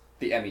 Yes,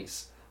 the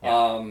Emmys.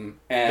 Yeah.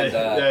 And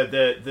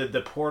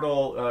the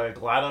portal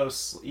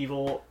GLaDOS,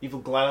 evil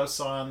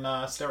GLaDOS on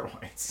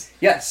steroids.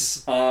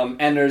 yes,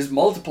 and there's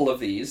multiple of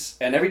these,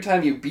 and every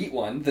time you beat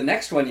one, the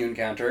next one you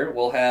encounter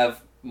will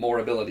have more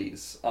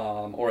abilities,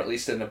 or at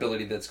least an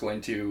ability that's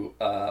going to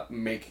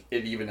make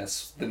it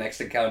the next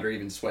encounter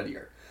even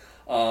sweatier.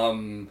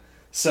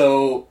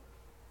 So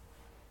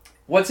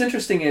what's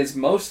interesting is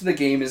most of the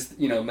game is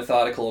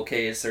methodical.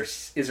 Okay, is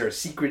there a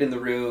secret in the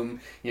room?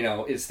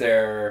 Is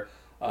there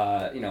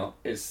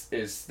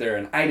is there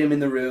an item in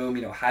the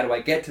room? How do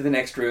I get to the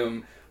next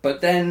room?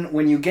 But then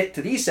when you get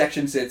to these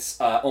sections, it's,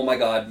 oh my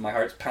god, my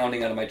heart's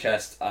pounding out of my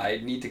chest.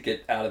 I need to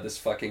get out of this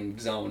fucking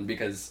zone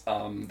because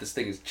this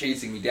thing is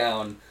chasing me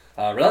down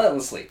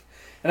relentlessly.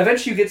 And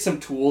eventually you get some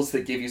tools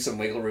that give you some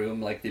wiggle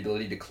room, like the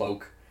ability to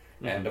cloak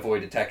and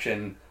avoid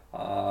detection,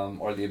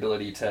 or the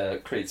ability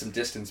to create some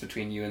distance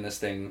between you and this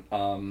thing.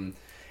 And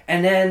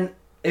then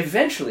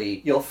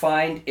eventually you'll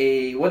find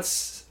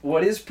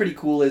what is pretty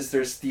cool is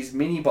there's these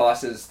mini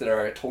bosses that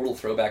are a total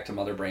throwback to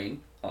Mother Brain.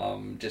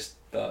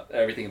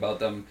 Everything about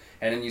them,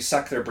 and then you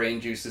suck their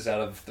brain juices out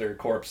of their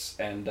corpse,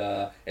 and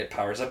it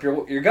powers up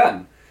your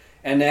gun.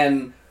 And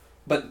then,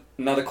 but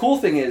now the cool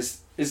thing is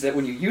that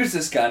when you use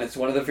this gun, it's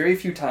one of the very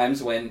few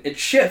times when it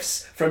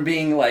shifts from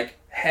being like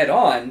head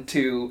on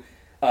to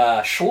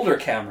shoulder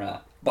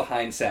camera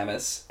behind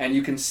Samus, and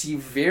you can see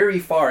very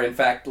far. In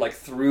fact, like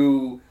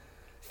through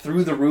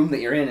the room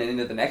that you're in and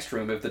into the next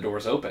room if the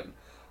door's open.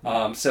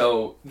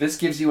 So this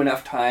gives you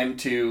enough time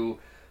to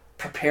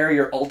prepare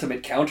your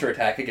ultimate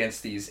counterattack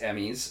against these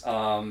Emmys,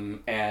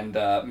 and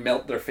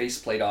melt their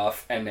faceplate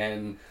off, and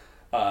then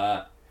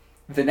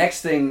the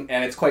next thing,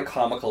 and it's quite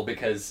comical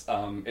because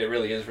it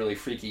really is really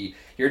freaky,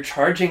 you're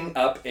charging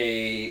up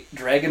a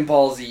Dragon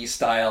Ball Z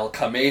style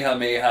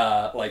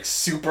Kamehameha, like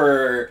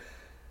super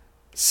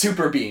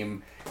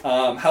beam.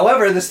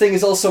 However, this thing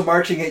is also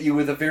marching at you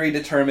with a very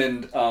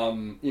determined,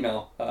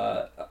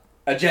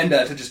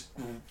 agenda to just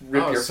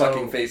rip your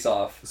fucking face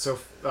off. So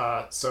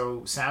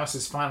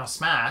Samus's final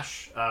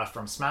smash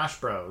from Smash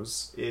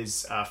Bros.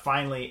 Is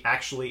finally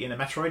actually in a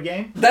Metroid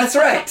game? That's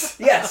right!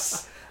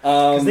 Yes!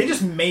 Because they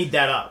just made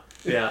that up.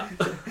 Yeah.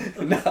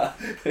 No.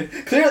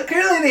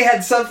 Clearly they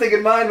had something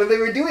in mind when they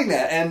were doing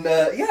that. And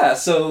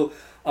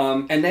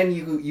and then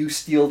you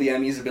steal the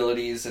Emmy's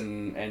abilities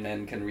and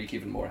then can wreak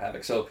even more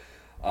havoc. So,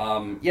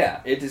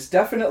 it is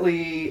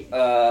definitely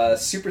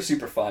super,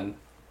 super fun.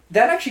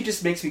 That actually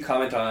just makes me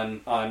comment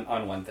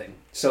on one thing.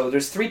 So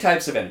there's 3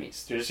 types of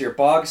enemies. There's your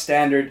bog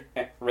standard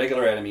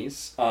regular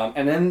enemies,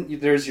 and then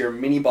there's your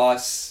mini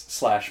boss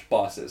 /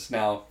 bosses.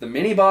 Now, the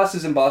mini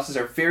bosses and bosses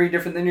are very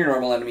different than your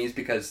normal enemies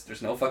because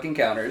there's no fucking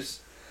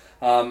counters,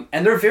 and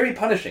they're very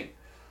punishing.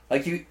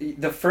 Like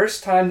the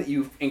first time that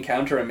you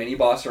encounter a mini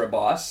boss or a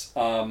boss,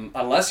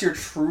 unless you're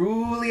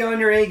truly on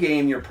your A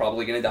game, you're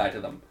probably going to die to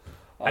them.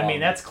 I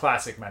mean, that's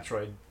classic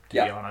Metroid,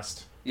 to be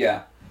honest.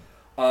 Yeah.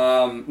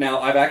 Now,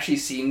 I've actually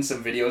seen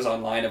some videos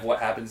online of what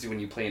happens when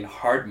you play in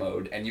hard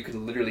mode, and you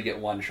can literally get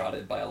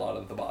one-shotted by a lot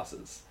of the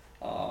bosses.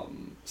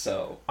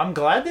 So I'm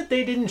glad that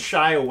they didn't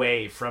shy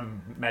away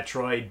from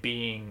Metroid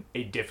being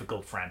a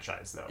difficult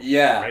franchise, though.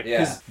 Yeah, right? yeah.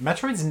 Because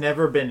Metroid's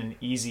never been an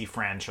easy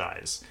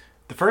franchise.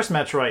 The first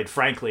Metroid,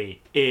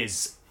 frankly,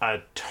 is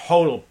a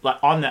total,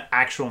 on the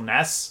actual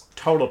NES,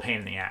 total pain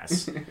in the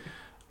ass.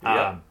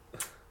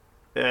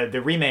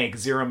 The remake,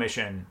 Zero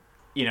Mission,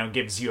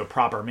 gives you a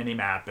proper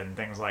mini-map and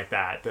things like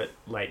that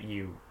let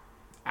you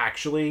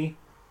actually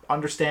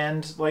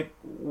understand, like,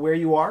 where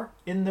you are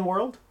in the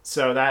world.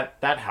 So that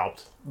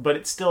helped. But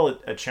it's still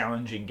a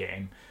challenging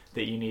game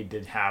that you need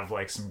to have,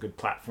 like, some good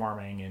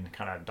platforming and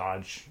kind of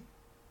dodge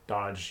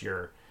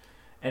your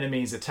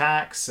enemies'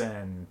 attacks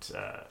and,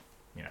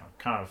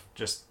 kind of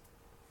just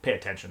pay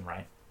attention,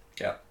 right?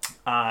 Yeah.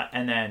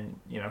 And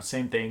then,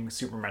 same thing,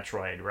 Super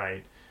Metroid,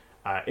 right?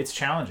 It's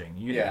challenging.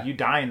 You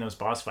die in those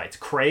boss fights.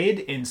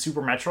 Kraid in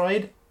Super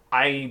Metroid,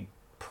 I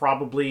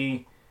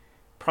probably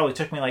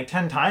took me like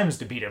 10 times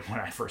to beat him when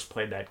I first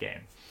played that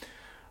game.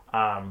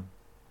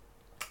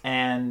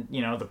 And,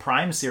 the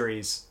Prime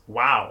series,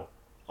 wow.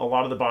 A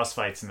lot of the boss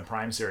fights in the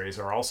Prime series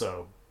are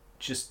also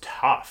just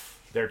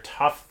tough. They're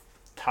tough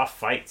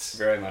fights.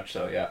 Very much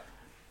so, yeah.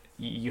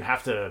 You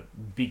have to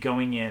be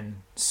going in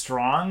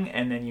strong,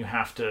 and then you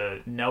have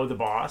to know the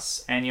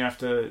boss, and you have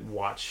to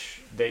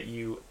watch that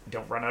you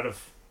don't run out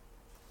of,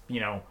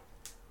 a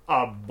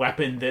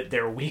weapon that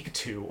they're weak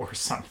to or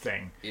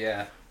something.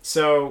 Yeah.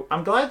 So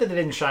I'm glad that they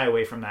didn't shy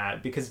away from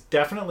that, because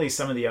definitely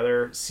some of the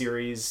other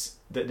series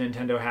that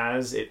Nintendo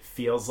has, it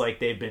feels like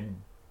they've been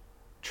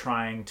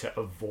trying to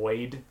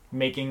avoid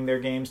making their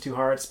games too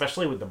hard,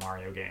 especially with the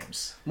Mario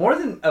games. More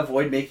than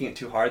avoid making it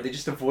too hard, they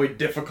just avoid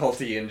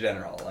difficulty in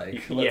general.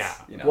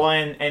 Well,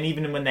 and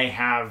even when they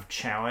have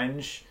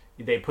challenge,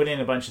 they put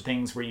in a bunch of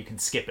things where you can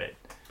skip it,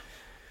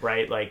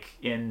 right? Like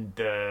in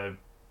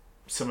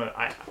some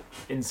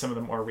of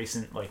the more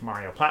recent, like,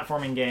 Mario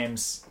platforming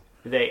games,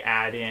 they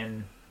add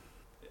in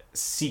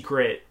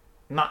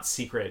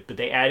but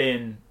they add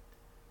in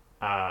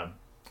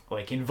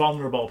like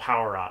invulnerable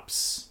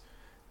power-ups,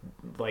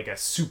 like a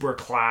super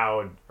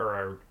cloud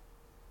or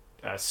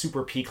a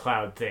super P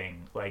cloud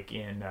thing, like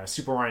in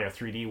Super Mario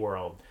 3D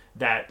World,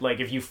 that, like,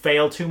 if you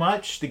fail too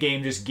much, the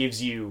game just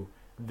gives you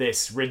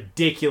this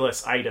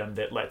ridiculous item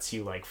that lets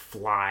you, like,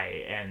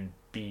 fly and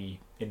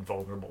be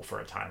invulnerable for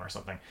a time or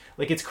something.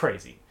 Like, it's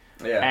crazy.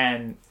 Yeah.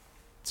 And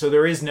so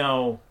there is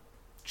no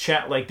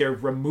like, they're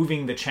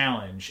removing the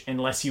challenge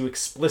unless you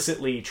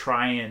explicitly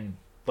try and,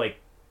 like,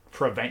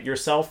 prevent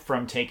yourself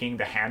from taking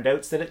the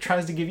handouts that it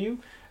tries to give you.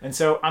 And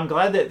so I'm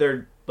glad that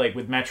they're like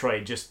with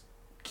Metroid, just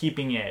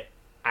keeping it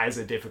as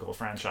a difficult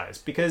franchise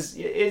because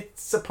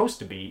it's supposed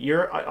to be.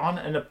 You're on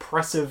an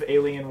oppressive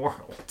alien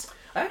world.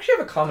 I actually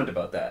have a comment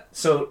about that.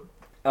 So,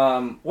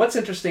 what's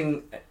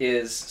interesting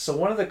is, so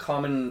one of the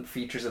common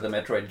features of the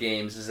Metroid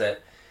games is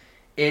that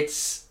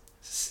it's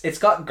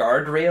got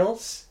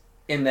guardrails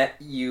in that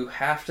you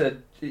have to,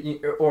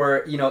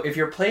 or, you know, if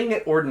you're playing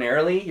it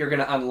ordinarily, you're going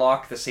to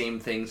unlock the same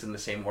things in the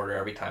same order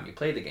every time you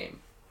play the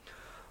game.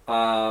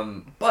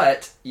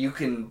 But you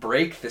can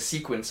break the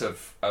sequence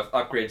of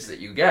upgrades that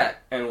you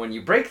get, and when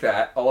you break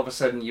that, all of a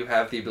sudden you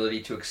have the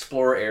ability to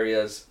explore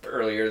areas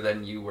earlier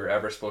than you were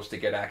ever supposed to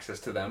get access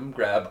to them,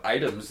 grab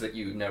items that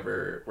you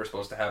never were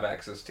supposed to have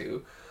access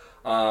to.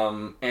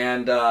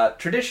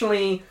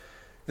 Traditionally,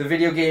 the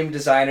video game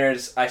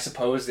designers, I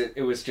suppose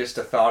it was just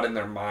a thought in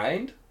their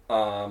mind,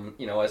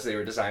 you know, as they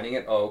were designing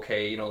it. Oh,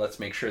 okay, you know, let's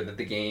make sure that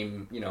the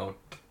game, you know,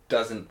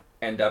 doesn't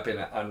end up in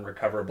an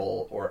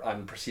unrecoverable or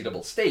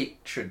unproceedable state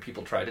should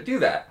people try to do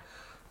that.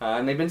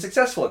 And they've been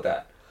successful at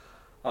that.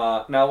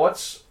 Now,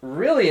 what's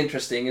really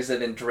interesting is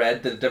that in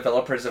Dread, the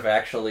developers have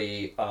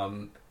actually,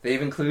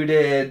 they've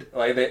included,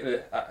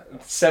 like,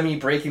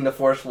 semi-breaking the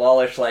fourth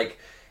wall-ish, like,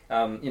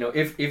 you know,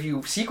 if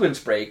you sequence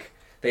break,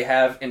 they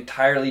have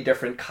entirely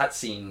different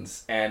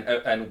cutscenes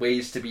and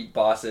ways to beat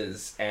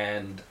bosses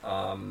and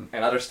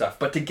other stuff.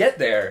 But to get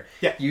there,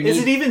 Yeah, you is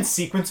need... it even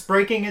sequence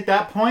breaking at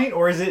that point,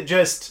 or is it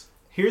just...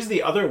 Here's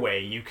the other way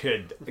you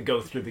could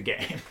go through the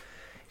game.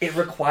 It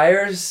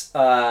requires...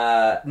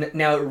 now,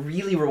 it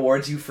really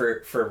rewards you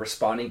for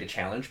responding to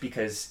challenge,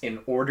 because in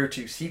order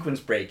to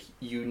sequence break,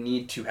 you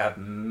need to have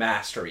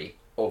mastery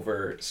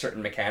over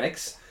certain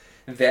mechanics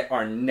that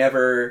are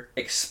never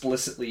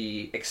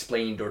explicitly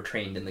explained or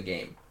trained in the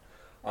game.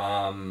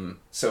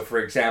 So, for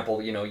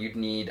example, you know, you'd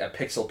need a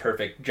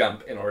pixel-perfect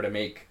jump in order to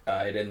make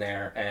it in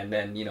there, and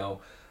then, you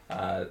know,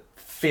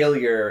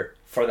 failure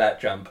for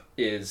that jump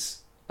is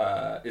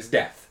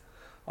death.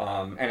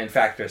 And in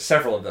fact, there's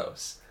several of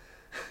those.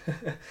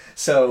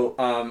 So,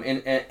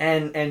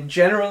 and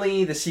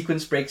generally, the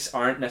sequence breaks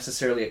aren't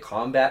necessarily a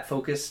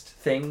combat-focused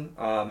thing.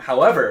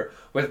 However,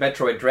 with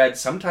Metroid Dread,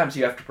 sometimes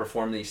you have to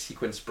perform these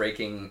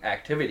sequence-breaking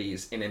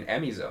activities in an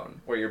Emmy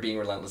zone, where you're being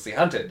relentlessly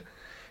hunted.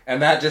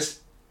 And that just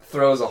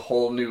throws a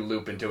whole new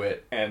loop into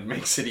it, and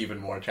makes it even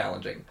more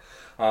challenging.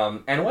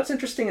 And what's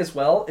interesting as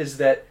well is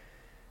that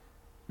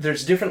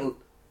there's different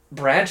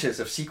branches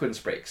of sequence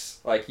breaks.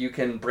 Like, you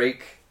can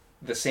break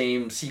the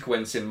same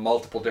sequence in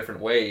multiple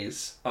different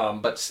ways,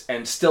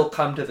 and still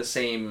come to the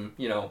same,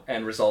 you know,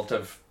 end result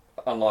of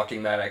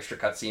unlocking that extra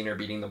cutscene or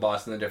beating the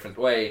boss in a different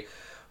way.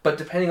 But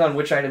depending on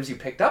which items you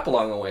picked up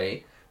along the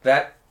way,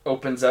 that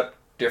opens up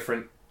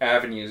different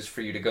avenues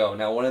for you to go.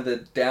 Now, one of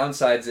the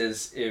downsides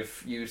is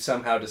if you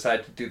somehow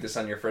decide to do this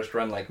on your first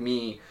run like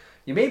me,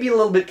 you may be a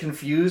little bit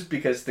confused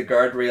because the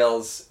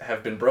guardrails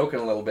have been broken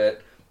a little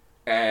bit,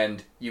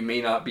 and you may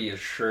not be as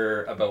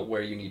sure about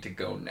where you need to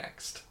go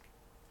next.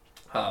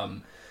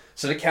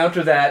 So to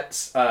counter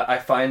that, I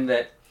find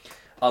that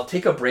I'll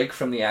take a break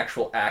from the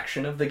actual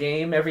action of the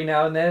game every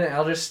now and then, and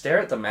I'll just stare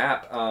at the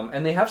map.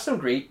 And they have some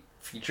great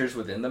features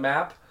within the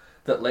map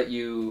that let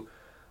you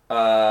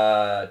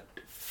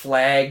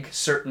flag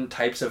certain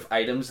types of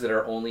items that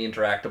are only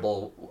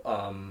interactable,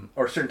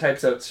 or certain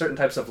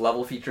types of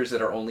level features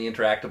that are only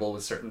interactable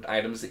with certain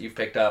items that you've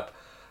picked up.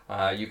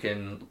 You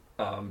can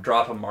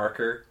drop a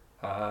marker,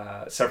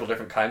 several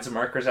different kinds of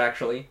markers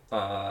actually,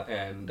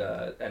 and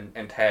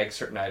tag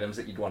certain items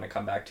that you'd want to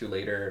come back to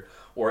later,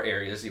 or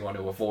areas you want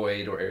to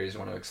avoid, or areas you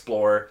want to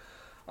explore,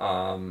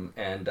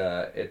 and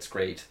it's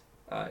great.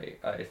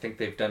 I think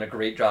they've done a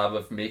great job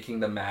of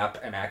making the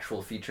map an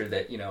actual feature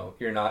that, you know,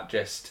 you're not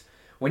just...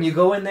 When you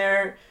go in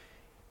there,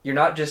 you're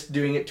not just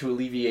doing it to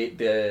alleviate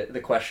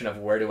the question of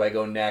where do I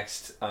go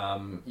next.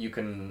 You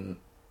can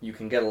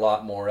get a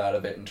lot more out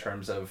of it in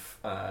terms of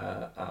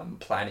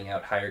planning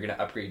out how you're going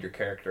to upgrade your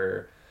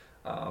character,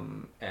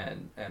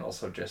 and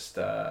also just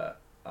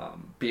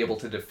be able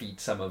to defeat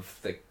some of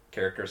the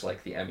characters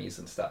like the Emmys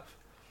and stuff.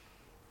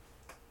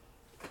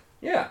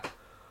 Yeah.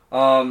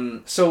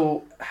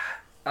 So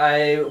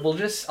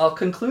I'll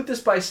conclude this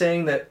by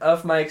saying that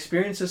of my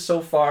experiences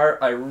so far,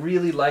 I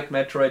really like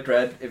Metroid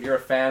Dread. If you're a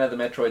fan of the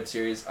Metroid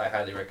series, I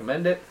highly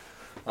recommend it.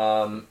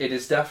 It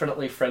is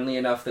definitely friendly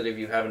enough that if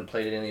you haven't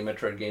played any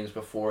Metroid games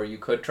before, you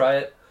could try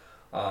it,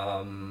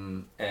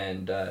 and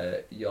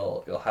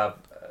you'll have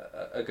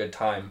a good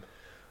time.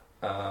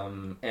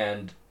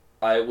 And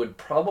I would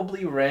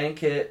probably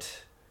rank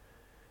it.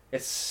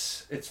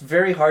 It's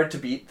very hard to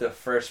beat the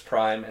first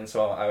Prime, and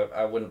so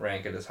I wouldn't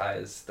rank it as high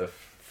as the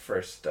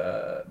first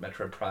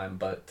Metroid Prime,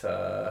 but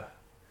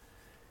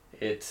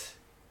it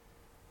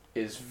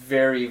is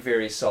very,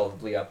 very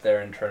solidly up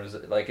there in terms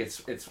of, like, it's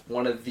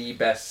one of the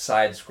best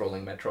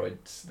side-scrolling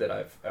Metroids that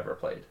I've ever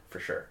played, for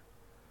sure.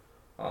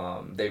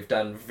 They've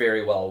done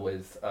very well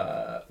with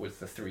the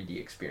 3D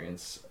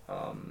experience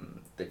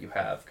that you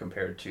have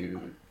compared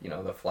to, you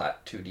know, the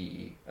flat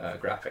 2D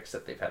graphics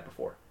that they've had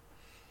before.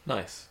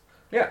 Nice.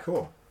 Yeah.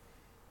 Cool.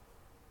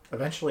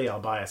 Eventually I'll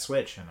buy a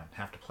Switch and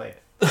have to play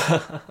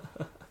it.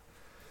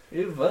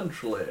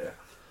 Eventually.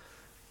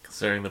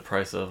 Considering the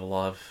price of a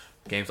lot of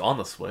games on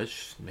the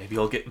Switch, maybe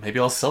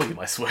I'll sell you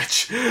my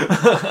Switch.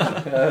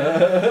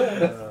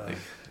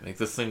 Make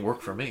this thing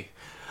work for me.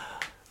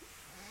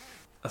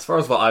 As far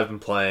as what I've been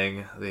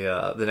playing,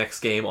 the next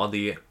game on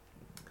the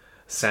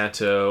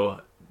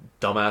Santo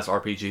dumbass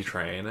RPG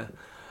train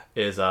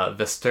is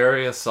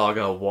Vesteria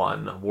Saga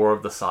 1: War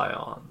of the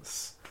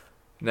Scions.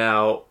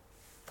 Now,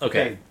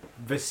 okay.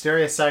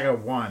 Vesteria Saga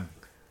 1.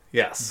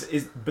 Yes.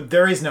 But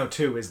there is no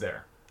 2, is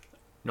there?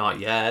 Not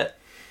yet.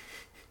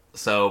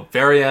 So,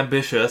 very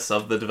ambitious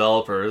of the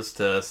developers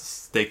to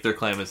stake their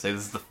claim and say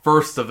this is the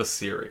first of a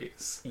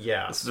series.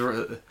 Yeah.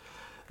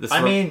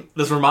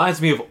 This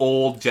reminds me of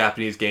old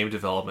Japanese game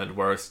development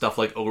where stuff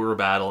like Ogre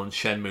Battle and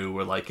Shenmue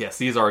were like, yes,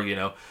 these are,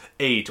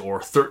 8 or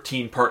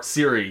 13-part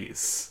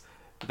series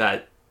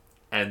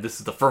and this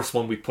is the first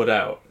one we put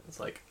out. It's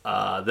like,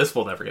 this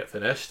will never get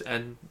finished,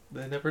 and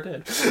they never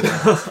did.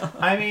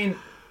 I mean,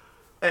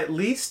 at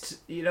least,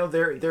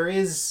 there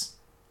is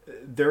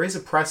a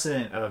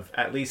precedent of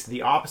at least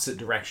the opposite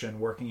direction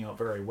working out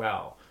very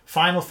well.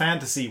 Final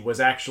Fantasy was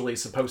actually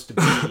supposed to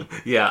be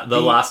yeah,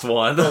 the last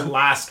one. The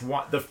last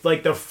one. The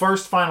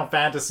first Final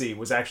Fantasy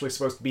was actually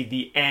supposed to be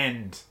the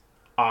end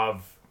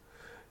of.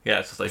 Yeah,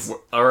 it's just like,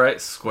 all right,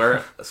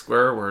 Square,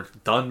 we're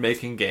done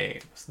making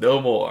games.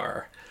 No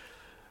more.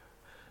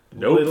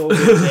 Nope. Little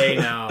did they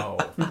know.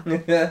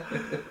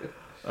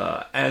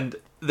 And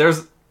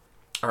there's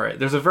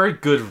a very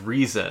good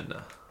reason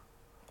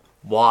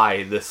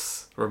why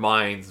this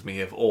reminds me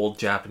of old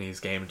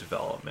Japanese game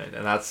development,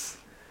 and that's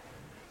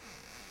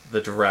the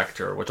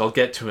director, which I'll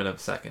get to in a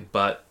second.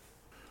 But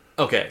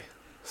okay,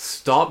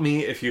 stop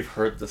me if you've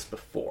heard this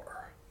before.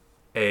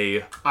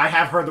 I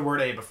have heard the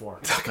word A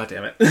before. God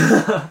damn it.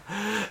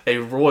 A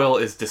royal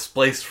is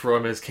displaced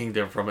from his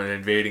kingdom from an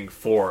invading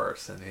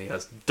force, and he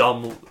has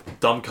dumb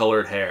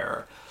colored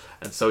hair.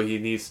 And so he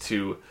needs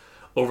to,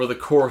 over the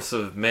course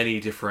of many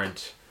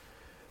different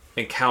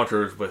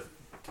encounters with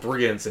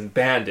brigands and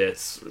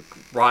bandits,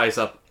 raise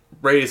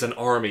an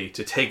army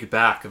to take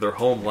back their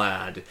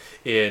homeland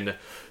in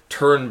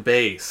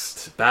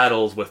turn-based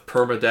battles with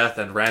permadeath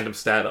and random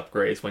stat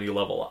upgrades when you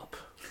level up.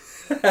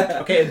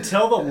 Okay,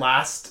 until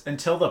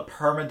the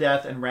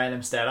permadeath and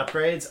random stat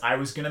upgrades, I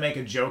was gonna make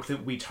a joke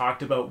that we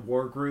talked about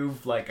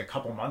Wargroove like a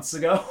couple months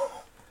ago.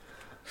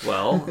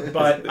 Well,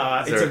 but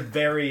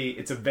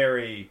it's a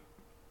very,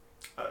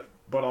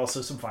 but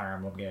also some Fire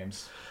Emblem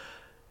games.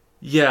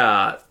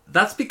 Yeah,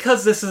 that's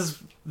because this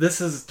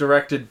is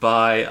directed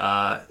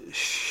by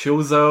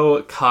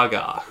Shozo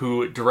Kaga,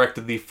 who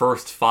directed the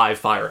first 5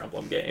 Fire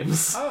Emblem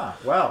games. Ah,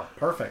 well,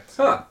 perfect.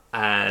 Huh.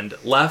 And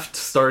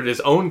started his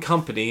own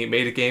company,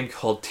 made a game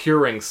called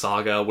Tearing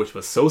Saga, which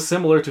was so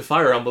similar to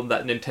Fire Emblem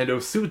that Nintendo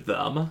sued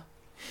them,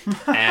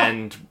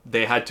 and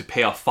they had to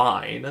pay a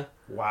fine.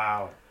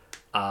 Wow.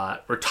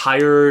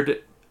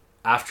 Retired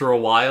after a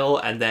while,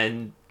 and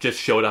then just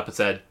showed up and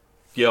said,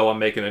 yo, I'm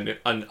making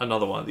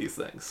another one of these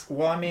things.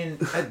 Well, I mean,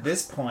 at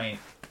this point,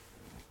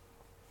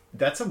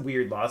 that's a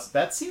weird loss.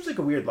 That seems like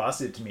a weird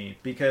lawsuit to me,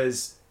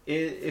 because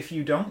if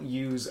you don't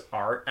use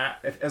art,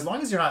 as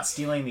long as you're not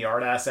stealing the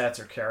art assets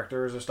or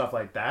characters or stuff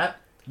like that,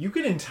 you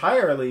can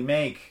entirely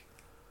make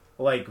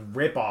like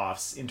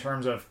rip-offs in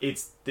terms of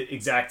it's the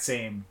exact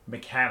same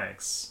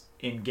mechanics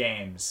in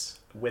games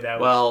without.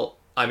 Well,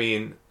 I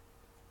mean,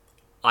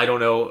 I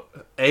don't know.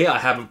 A, I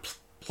haven't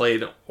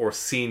played or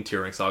seen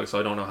Tearing Saga, so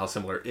I don't know how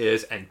similar it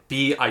is, and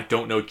B, I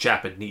don't know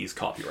Japanese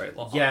copyright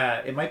law. Yeah,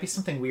 it might be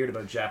something weird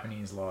about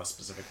Japanese law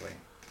specifically.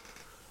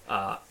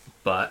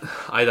 But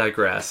I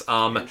digress.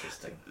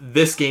 Interesting.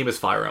 This game is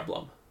Fire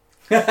Emblem.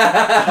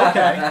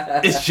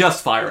 Okay. It's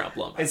just Fire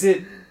Emblem. Is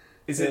it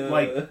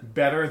like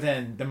better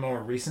than the more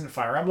recent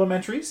Fire Emblem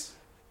entries?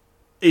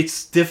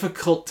 It's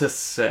difficult to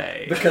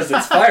say. Because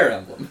it's Fire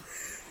Emblem.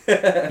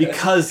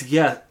 Because,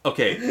 yeah,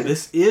 okay,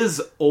 this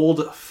is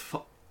old.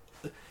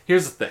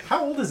 Here's the thing.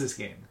 How old is this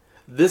game?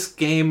 This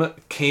game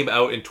came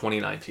out in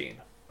 2019.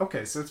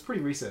 Okay, so it's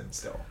pretty recent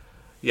still.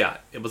 Yeah,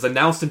 it was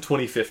announced in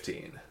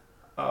 2015.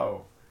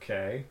 Oh,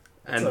 okay.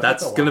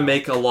 That's going to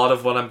make a lot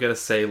of what I'm going to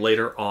say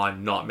later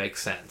on not make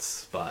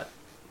sense, but...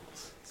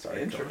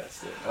 Sorry,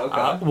 interesting.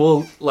 Okay.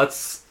 Well,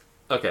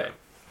 okay.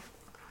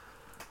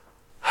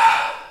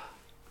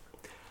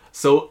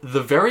 So,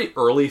 the very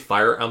early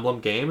Fire Emblem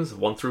games,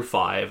 1 through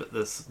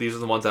 5, these are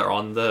the ones that are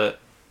on the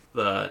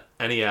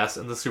NES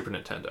and the Super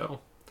Nintendo,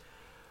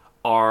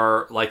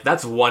 are, like,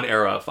 that's one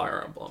era of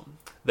Fire Emblem.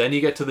 Then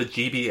you get to the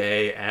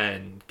GBA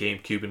and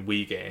GameCube and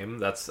Wii game,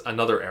 that's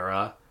another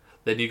era.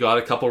 Then you got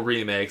a couple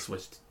remakes,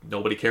 which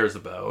nobody cares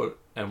about,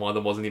 and one of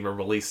them wasn't even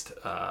released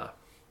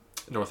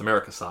North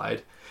America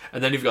side.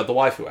 And then you've got the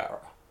waifu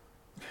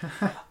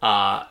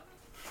era.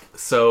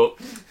 So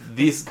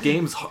these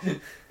games,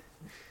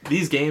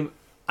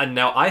 and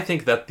now I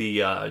think that the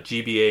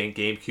GBA and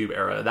GameCube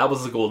era, that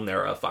was the golden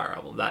era of Fire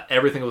Emblem. That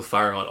everything was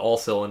firing on all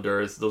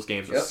cylinders. Those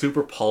games were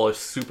super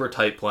polished, super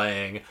tight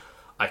playing.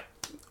 I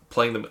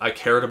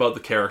cared about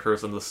the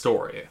characters and the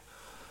story.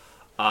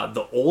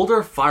 The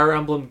older Fire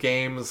Emblem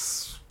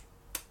games,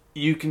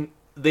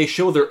 they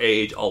show their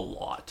age a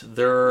lot.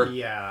 They're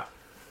Yeah.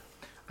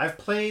 I've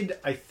played,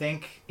 I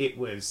think it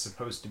was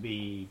supposed to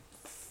be,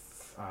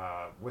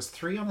 was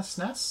 3 on the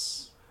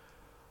SNES?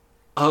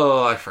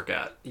 oh, I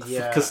forget.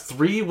 Yeah. Because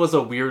 3 was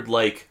a weird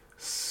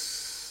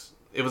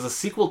it was a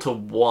sequel to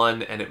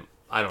 1, and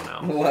I don't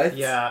know. What?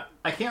 Yeah,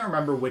 I can't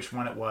remember which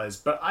one it was,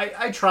 but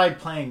I tried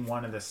playing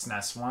one of the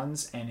SNES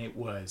ones, and it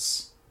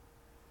was,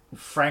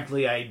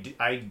 frankly,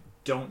 I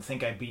don't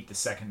think I beat the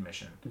second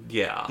mission.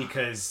 Yeah.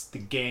 Because the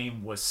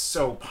game was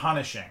so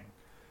punishing.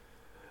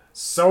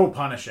 So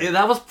punishing. Yeah,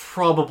 that was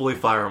probably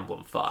Fire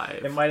Emblem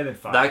 5. It might have been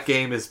 5. That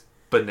game is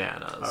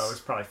bananas. Oh, it was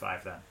probably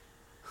 5 then.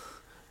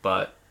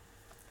 But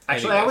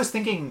Actually,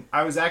 anyways.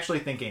 I was actually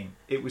thinking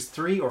it was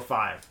 3 or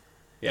 5.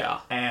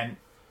 Yeah. And,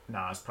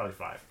 no, it's probably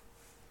 5.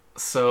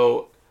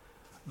 So,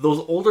 those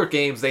older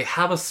games, they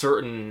have a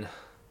certain,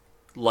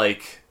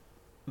 like,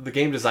 the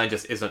game design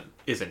just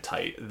isn't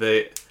tight.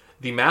 The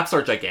maps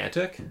are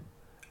gigantic,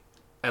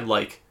 and,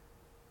 like,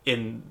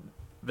 in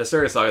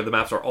Vesperia Saga, the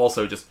maps are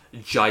also just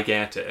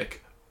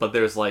gigantic, but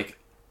there's, like,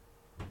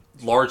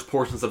 large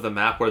portions of the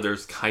map where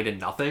there's kind of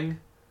nothing.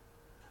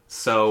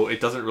 So it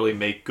doesn't really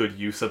make good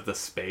use of the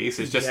space.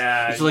 It's just,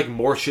 like,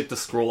 more shit to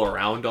scroll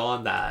around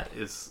on that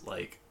is,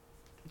 like,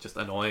 just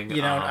annoying.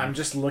 You know, I'm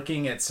just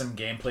looking at some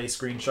gameplay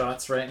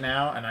screenshots right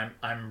now, and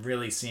I'm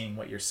really seeing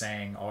what you're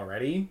saying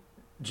already.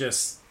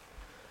 Just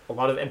a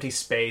lot of empty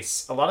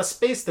space, a lot of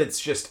space that's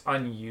just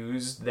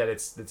unused.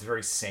 That's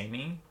very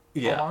samey.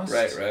 Yeah,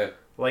 almost. Right.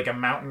 Like a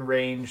mountain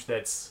range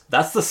that's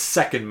the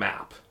second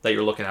map that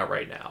you're looking at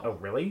right now. Oh,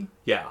 really?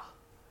 Yeah,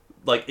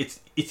 like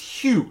it's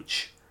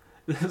huge.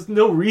 There's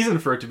no reason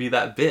for it to be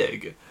that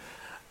big,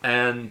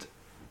 and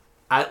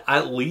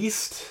at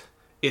least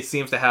it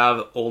seems to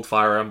have old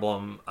Fire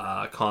Emblem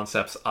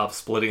concepts of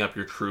splitting up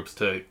your troops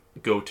to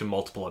go to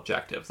multiple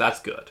objectives. That's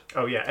good.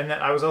 Oh yeah, and then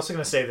I was also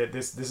going to say that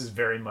this is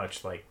very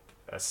much like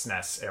a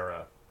SNES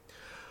era.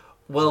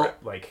 Well,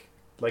 like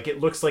it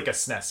looks like a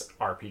SNES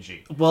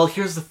RPG. Well,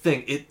 here's the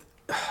thing.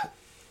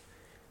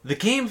 The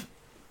game,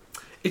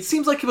 it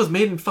seems like it was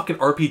made in fucking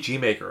RPG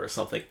Maker or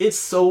something. It's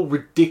so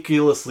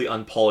ridiculously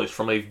unpolished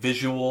from a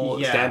visual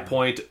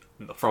standpoint,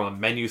 from a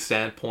menu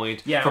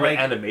standpoint, from an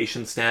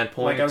animation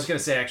standpoint. Like I was gonna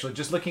say, actually,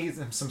 just looking at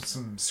some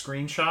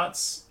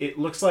screenshots, it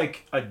looks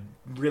like a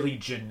really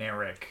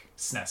generic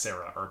SNES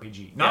era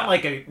RPG. Not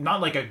like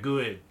a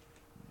good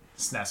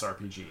SNES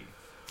RPG.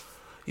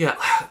 Yeah,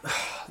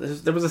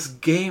 there was this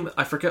game,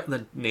 I forget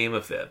the name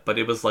of it, but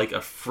it was like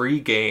a free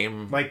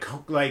game.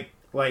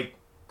 Like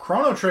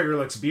Chrono Trigger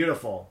looks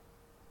beautiful.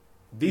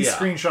 These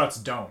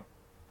screenshots don't.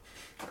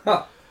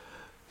 Huh.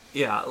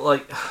 Yeah,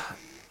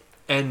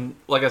 and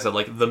like I said,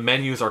 like the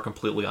menus are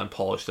completely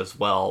unpolished as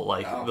well.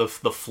 Like the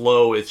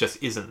flow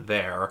isn't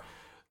there.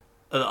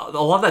 A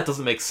lot of that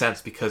doesn't make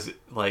sense because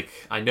like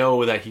I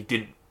know that he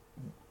didn't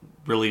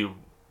really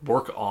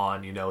work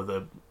on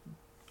the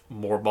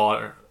more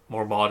modern,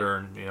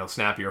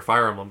 snappier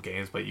Fire Emblem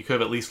games, but you could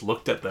have at least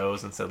looked at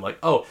those and said like,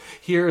 oh,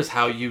 here's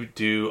how you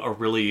do a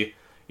really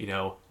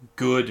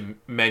good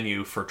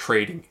menu for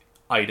trading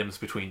items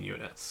between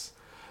units.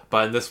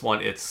 But in this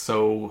one, it's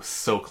so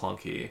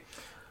clunky.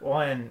 Well,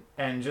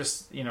 and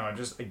just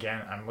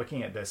again, I'm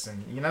looking at this,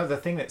 and the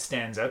thing that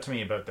stands out to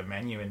me about the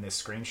menu in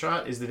this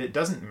screenshot is that it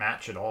doesn't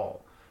match at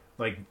all.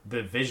 Like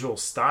the visual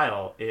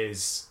style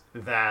is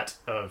that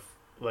of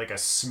like a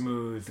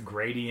smooth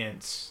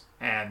gradient,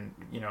 and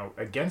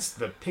against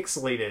the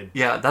pixelated.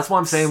 Yeah, that's why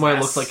I'm saying why it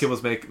looks like it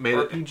was made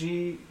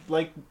RPG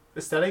like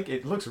aesthetic.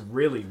 It looks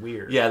really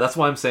weird. Yeah, that's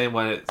why I'm saying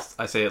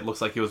I say it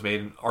looks like it was made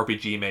in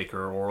RPG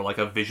Maker or like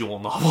a visual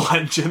novel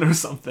engine or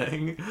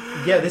something.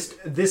 Yeah,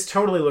 this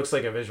totally looks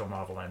like a visual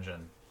novel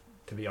engine,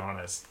 to be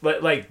honest.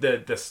 Like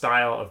the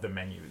style of the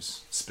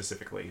menus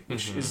specifically,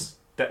 which is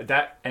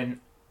that and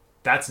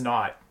that's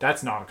not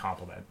a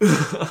compliment.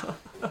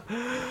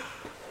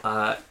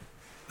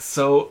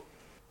 So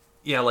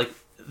yeah, like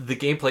the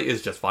gameplay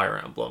is just Fire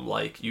Emblem.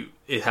 Like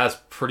it has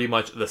pretty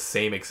much the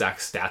same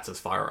exact stats as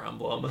Fire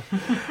Emblem.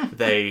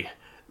 The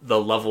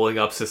leveling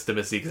up system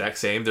is the exact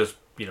same. There's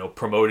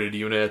promoted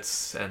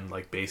units and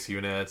like base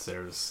units.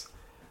 There's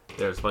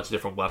a bunch of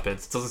different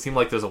weapons. It doesn't seem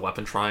like there's a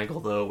weapon triangle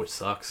though, which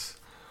sucks.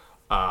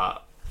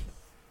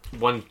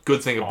 One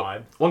good thing about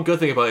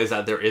it is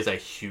that there is a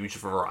huge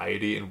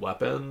variety in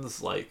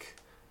weapons. Like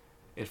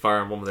in Fire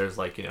Emblem, there's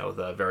like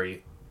the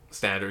very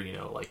standard,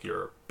 like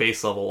your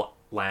base level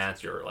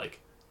lance, your like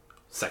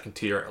second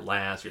tier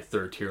lance, your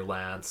third tier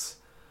lance.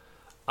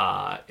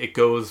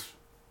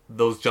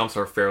 Those jumps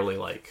are fairly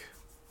like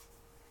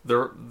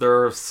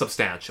they're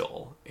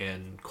substantial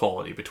in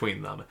quality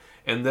between them.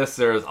 In this,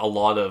 there's a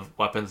lot of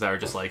weapons that are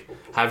just like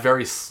have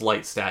very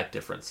slight stat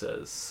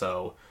differences.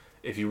 So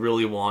if you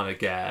really want to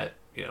get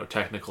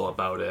technical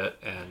about it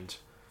and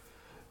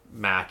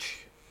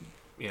match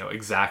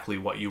exactly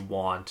what you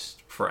want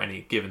for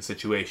any given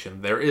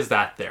situation, there is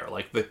that there.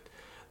 Like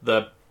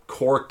the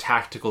core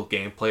tactical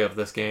gameplay of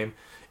this game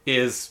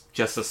is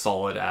just as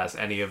solid as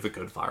any of the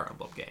good Fire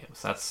Emblem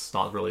games. That's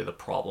not really the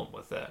problem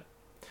with it.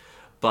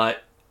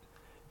 But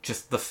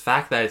just the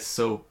fact that it's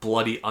so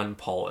bloody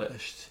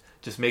unpolished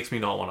just makes me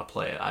not want to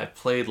play it. I've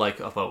played like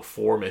about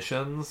 4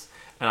 missions,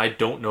 and I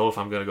don't know if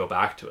I'm going to go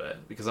back to it,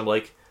 because I'm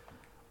like,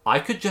 I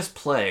could just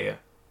play,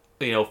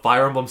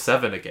 Fire Emblem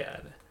 7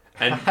 again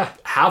and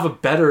have a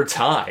better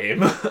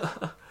time.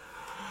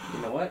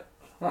 You know what?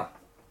 Huh.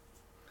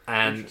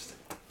 And Interesting.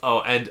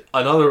 and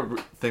another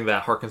thing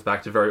that harkens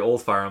back to very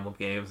old Fire Emblem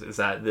games is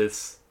that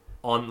this,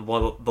 on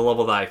the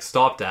level that I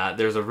stopped at,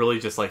 there's a really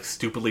just like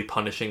stupidly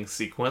punishing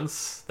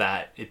sequence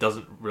that it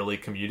doesn't really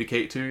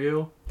communicate to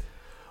you,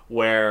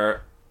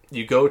 where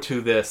you go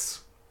to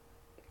this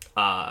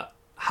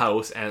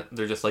house and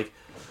they're just like,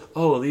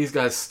 oh, these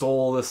guys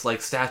stole this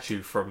like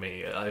statue from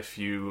me.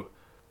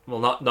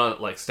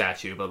 Not like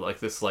statue, but like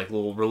this like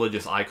little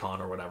religious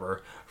icon or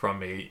whatever from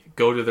me.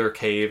 Go to their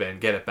cave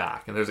and get it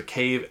back. And there's a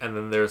cave, and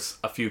then there's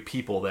a few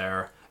people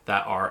there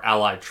that are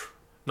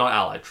not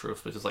allied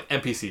troops, but just like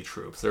NPC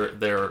troops. They're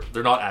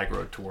not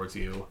aggroed towards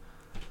you.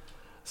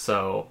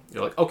 So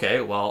you're like,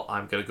 okay, well,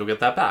 I'm gonna go get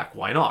that back.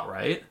 Why not,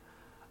 right?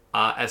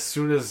 As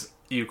soon as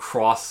you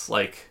cross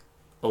like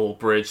a little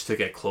bridge to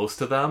get close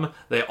to them,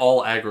 they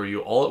all aggro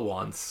you all at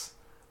once.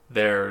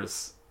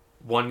 There's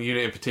one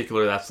unit in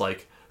particular that's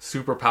like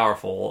super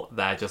powerful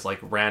that just like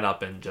ran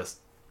up and just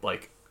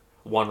like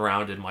one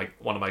rounded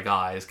one of my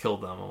guys,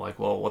 killed them. I'm like,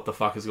 well, what the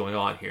fuck is going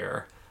on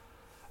here?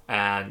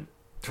 And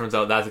turns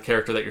out that's a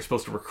character that you're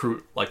supposed to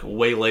recruit like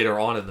way later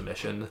on in the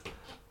mission,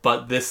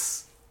 but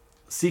this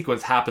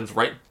sequence happens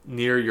right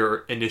near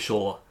your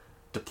initial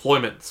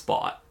deployment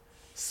spot,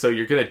 so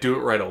you're gonna do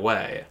it right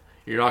away.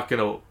 You're not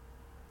gonna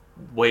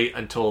wait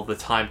until the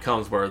time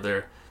comes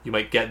where you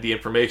might get the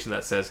information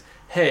that says,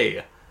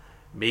 hey,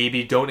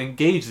 maybe don't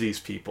engage these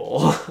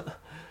people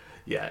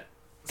yet.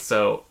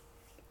 So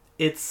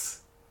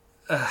it's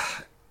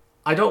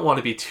I don't want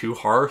to be too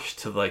harsh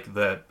to like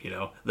the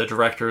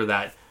director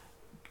that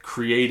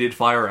created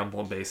Fire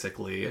Emblem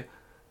basically,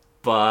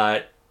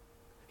 but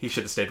he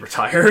should have stayed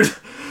retired.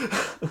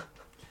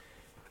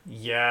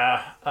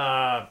 Yeah.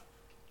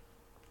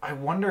 I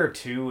wonder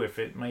too if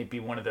it might be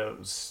one of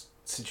those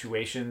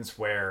situations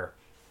where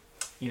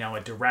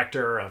a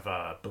director of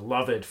a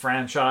beloved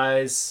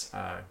franchise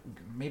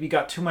maybe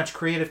got too much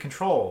creative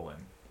control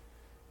and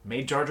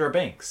made Jar Jar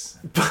Binks.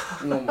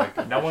 Oh my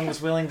god. No one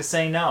was willing to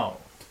say no.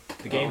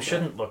 The game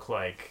shouldn't look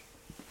like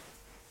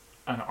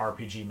an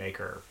RPG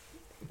Maker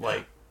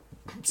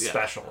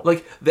special.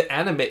 Like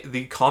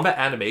the combat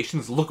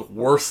animations look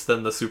worse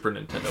than the Super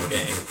Nintendo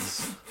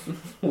games.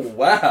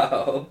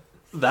 Wow.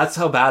 That's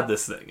how bad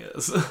this thing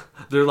is.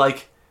 They're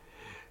like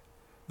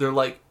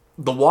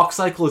the walk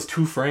cycle is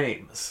 2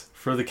 frames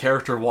for the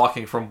character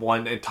walking from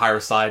one entire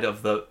side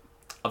of the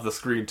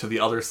screen to the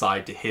other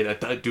side to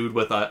hit a dude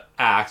with an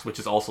axe, which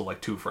is also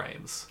like 2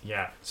 frames.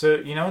 Yeah.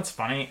 So, it's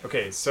funny.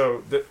 Okay,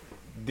 so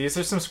these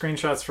are some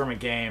screenshots from a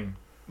game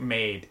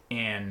made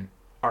in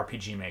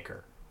RPG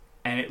Maker.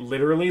 And it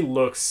literally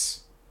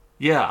looks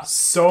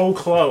so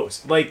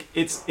close. Like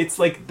it's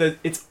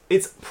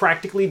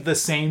practically the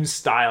same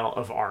style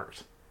of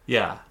art.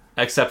 Yeah,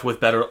 except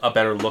with a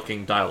better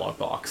looking dialogue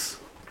box.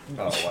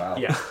 Oh wow.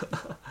 Yeah.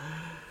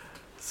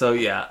 So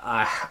yeah,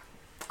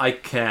 I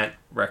can't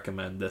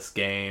recommend this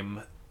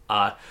game.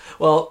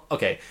 Well,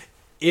 okay,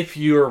 if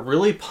you're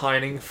really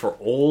pining for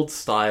old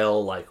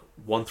style, like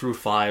 1 through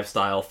 5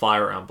 style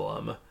Fire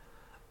Emblem,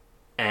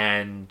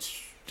 and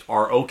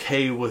are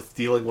okay with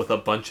dealing with a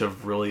bunch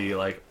of really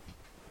like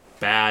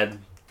bad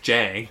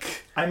jank.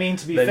 I mean,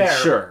 to be then fair,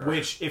 sure.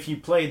 which if you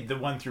played the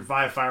 1 through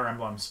 5 Fire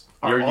Emblems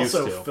are You're used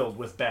also to. filled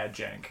with bad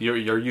jank.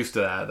 You're used to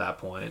that at that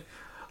point.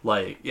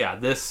 Like, yeah,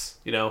 this,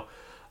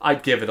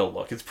 I'd give it a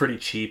look. It's pretty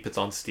cheap. It's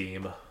on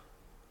Steam.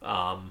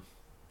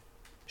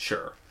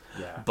 Sure.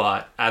 Yeah.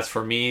 But as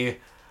for me,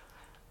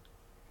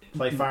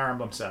 Play Fire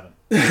Emblem 7.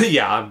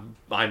 yeah,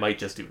 I might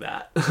just do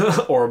that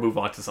or move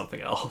on to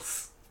something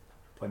else.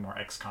 Play more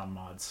XCOM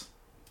mods.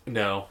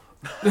 No.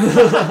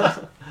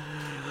 I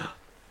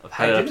I've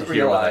had it up didn't to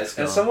here with realize,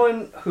 XCOM. as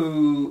someone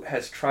who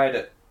has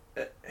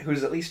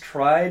who's at least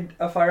tried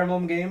a Fire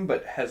Emblem game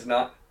but has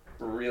not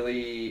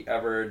really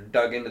ever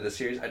dug into the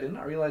series, I did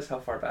not realize how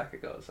far back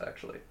it goes,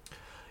 actually.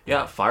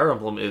 Yeah, Fire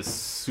Emblem is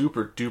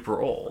super duper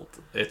old.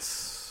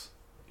 It's,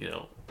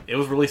 it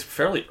was released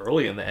fairly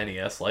early in the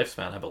NES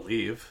lifespan, I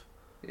believe.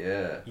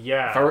 Yeah.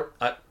 Yeah.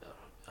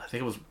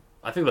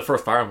 I think the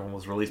first Fire Emblem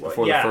was released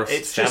before the first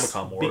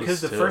Famicom Wars. Because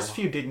the too. first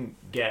few didn't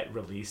get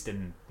released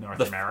in North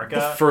America.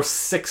 The first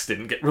 6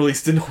 didn't get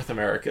released in North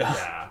America.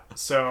 Yeah.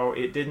 So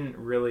it didn't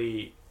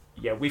really...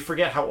 Yeah, we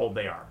forget how old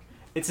they are.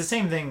 It's the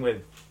same thing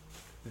with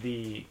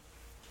the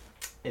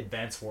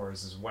Advance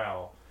Wars as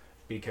well.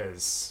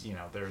 Because,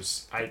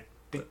 I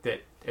think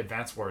that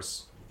Advance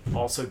Wars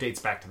also dates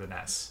back to the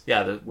NES.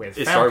 Yeah, With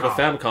it started with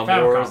Famicom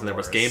Famicom Wars, and there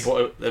Wars. was Game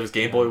Boy. There was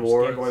Game Boy There's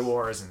Wars. Game Boy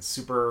Wars and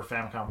Super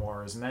Famicom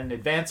Wars, and then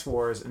Advance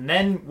Wars, and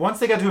then once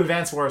they got to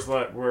Advance Wars,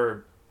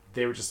 were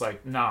they were just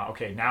like, nah,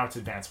 okay, now it's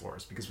Advance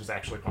Wars because it was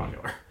actually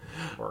popular.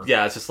 Or,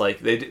 Yeah, it's just like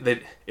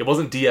they it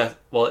wasn't DS.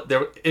 Well,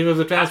 it was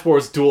Advance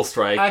Wars Dual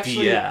Strike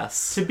actually,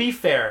 DS. To be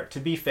fair,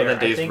 And then Days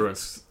I of think,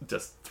 Ruins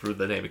just threw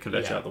the naming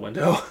convention out the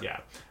window. yeah.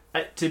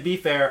 To be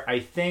fair, I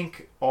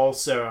think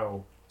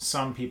also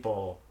some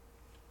people,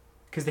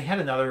 because they had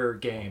another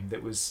game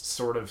that was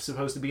sort of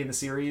supposed to be in the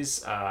series,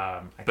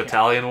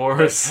 Battalion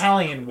Wars.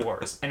 Battalion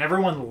Wars, and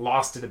everyone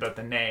lost it about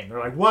the name. They're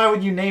like, "Why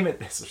would you name it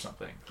this or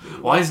something?"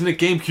 Why isn't it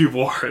GameCube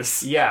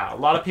Wars? Yeah, a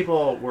lot of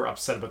people were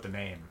upset about the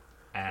name.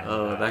 And,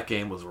 Oh, that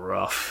game was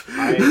rough.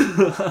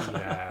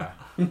 yeah.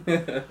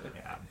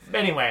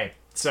 Anyway,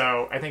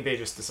 so I think they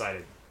just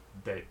decided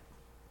that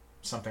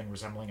something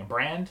resembling a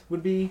brand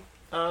would be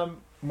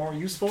more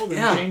useful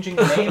than changing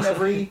the name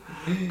every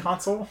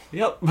console.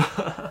 Yep.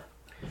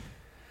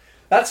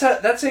 That's how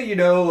the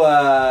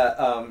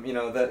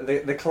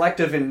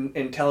collective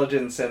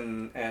intelligence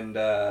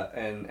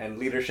and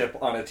leadership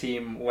on a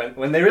team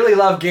when they really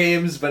love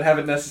games but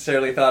haven't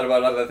necessarily thought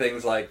about other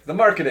things like the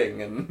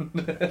marketing and.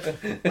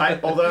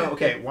 Although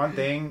one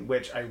thing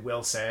which I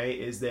will say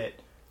is that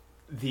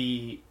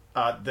the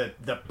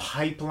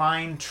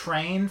pipeline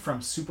train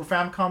from Super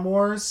Famicom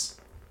Wars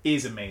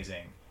is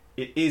amazing.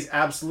 It is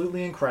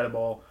absolutely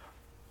incredible.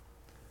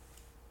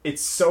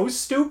 It's so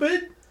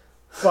stupid,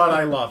 but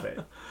I love it.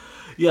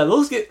 Yeah,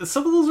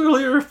 some of those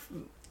earlier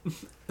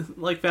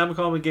like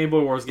Famicom and Game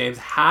Boy Wars games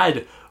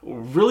had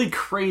really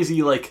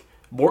crazy, like,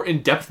 more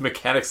in-depth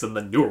mechanics than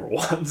the newer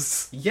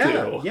ones.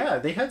 Yeah,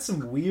 they had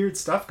some weird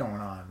stuff going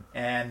on,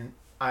 and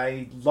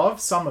I love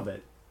some of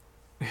it.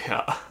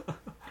 Yeah.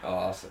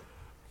 Awesome.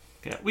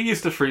 Yeah, we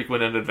used to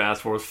frequent an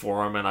Advance Wars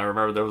forum, and I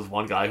remember there was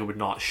one guy who would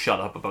not shut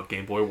up about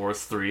Game Boy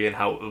Wars 3 and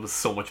how it was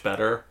so much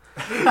better.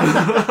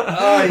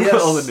 Yes.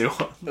 All the new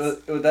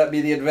ones. Would that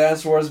be the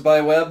Advance Wars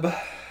by web?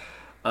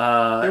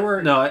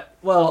 That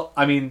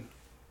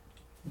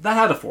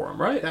had a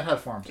forum, right? That had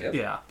forms. Yep.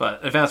 Yeah,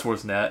 but Advance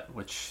Wars Net,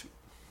 which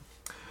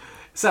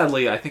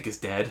sadly I think is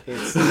dead.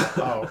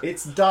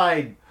 It's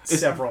died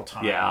several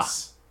times. Yeah.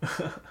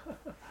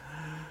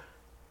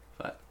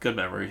 But good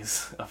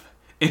memories of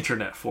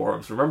internet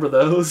forums. Remember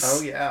those?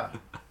 Oh yeah.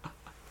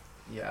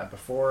 Yeah,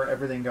 before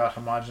everything got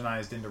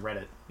homogenized into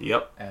Reddit.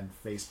 Yep. And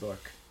Facebook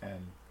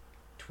and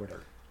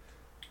Twitter.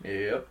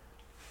 Yep.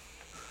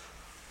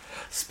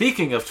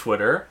 Speaking of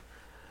Twitter,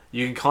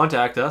 you can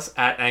contact us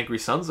at Angry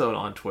Sunzone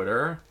on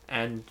Twitter,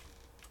 and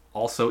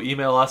also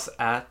email us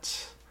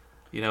at,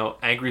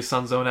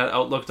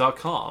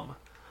 angrysunzone@outlook.com.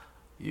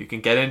 You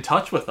can get in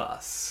touch with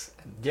us.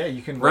 Yeah,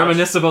 you can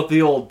reminisce about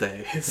the old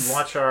days. You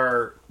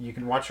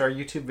can watch our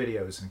YouTube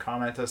videos and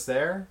comment us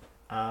there.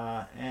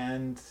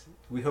 And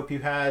we hope you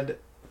had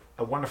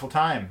a wonderful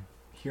time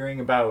hearing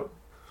about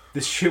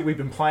this shit we've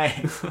been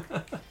playing.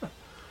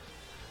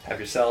 Have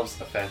yourselves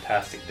a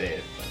fantastic day,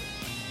 everybody.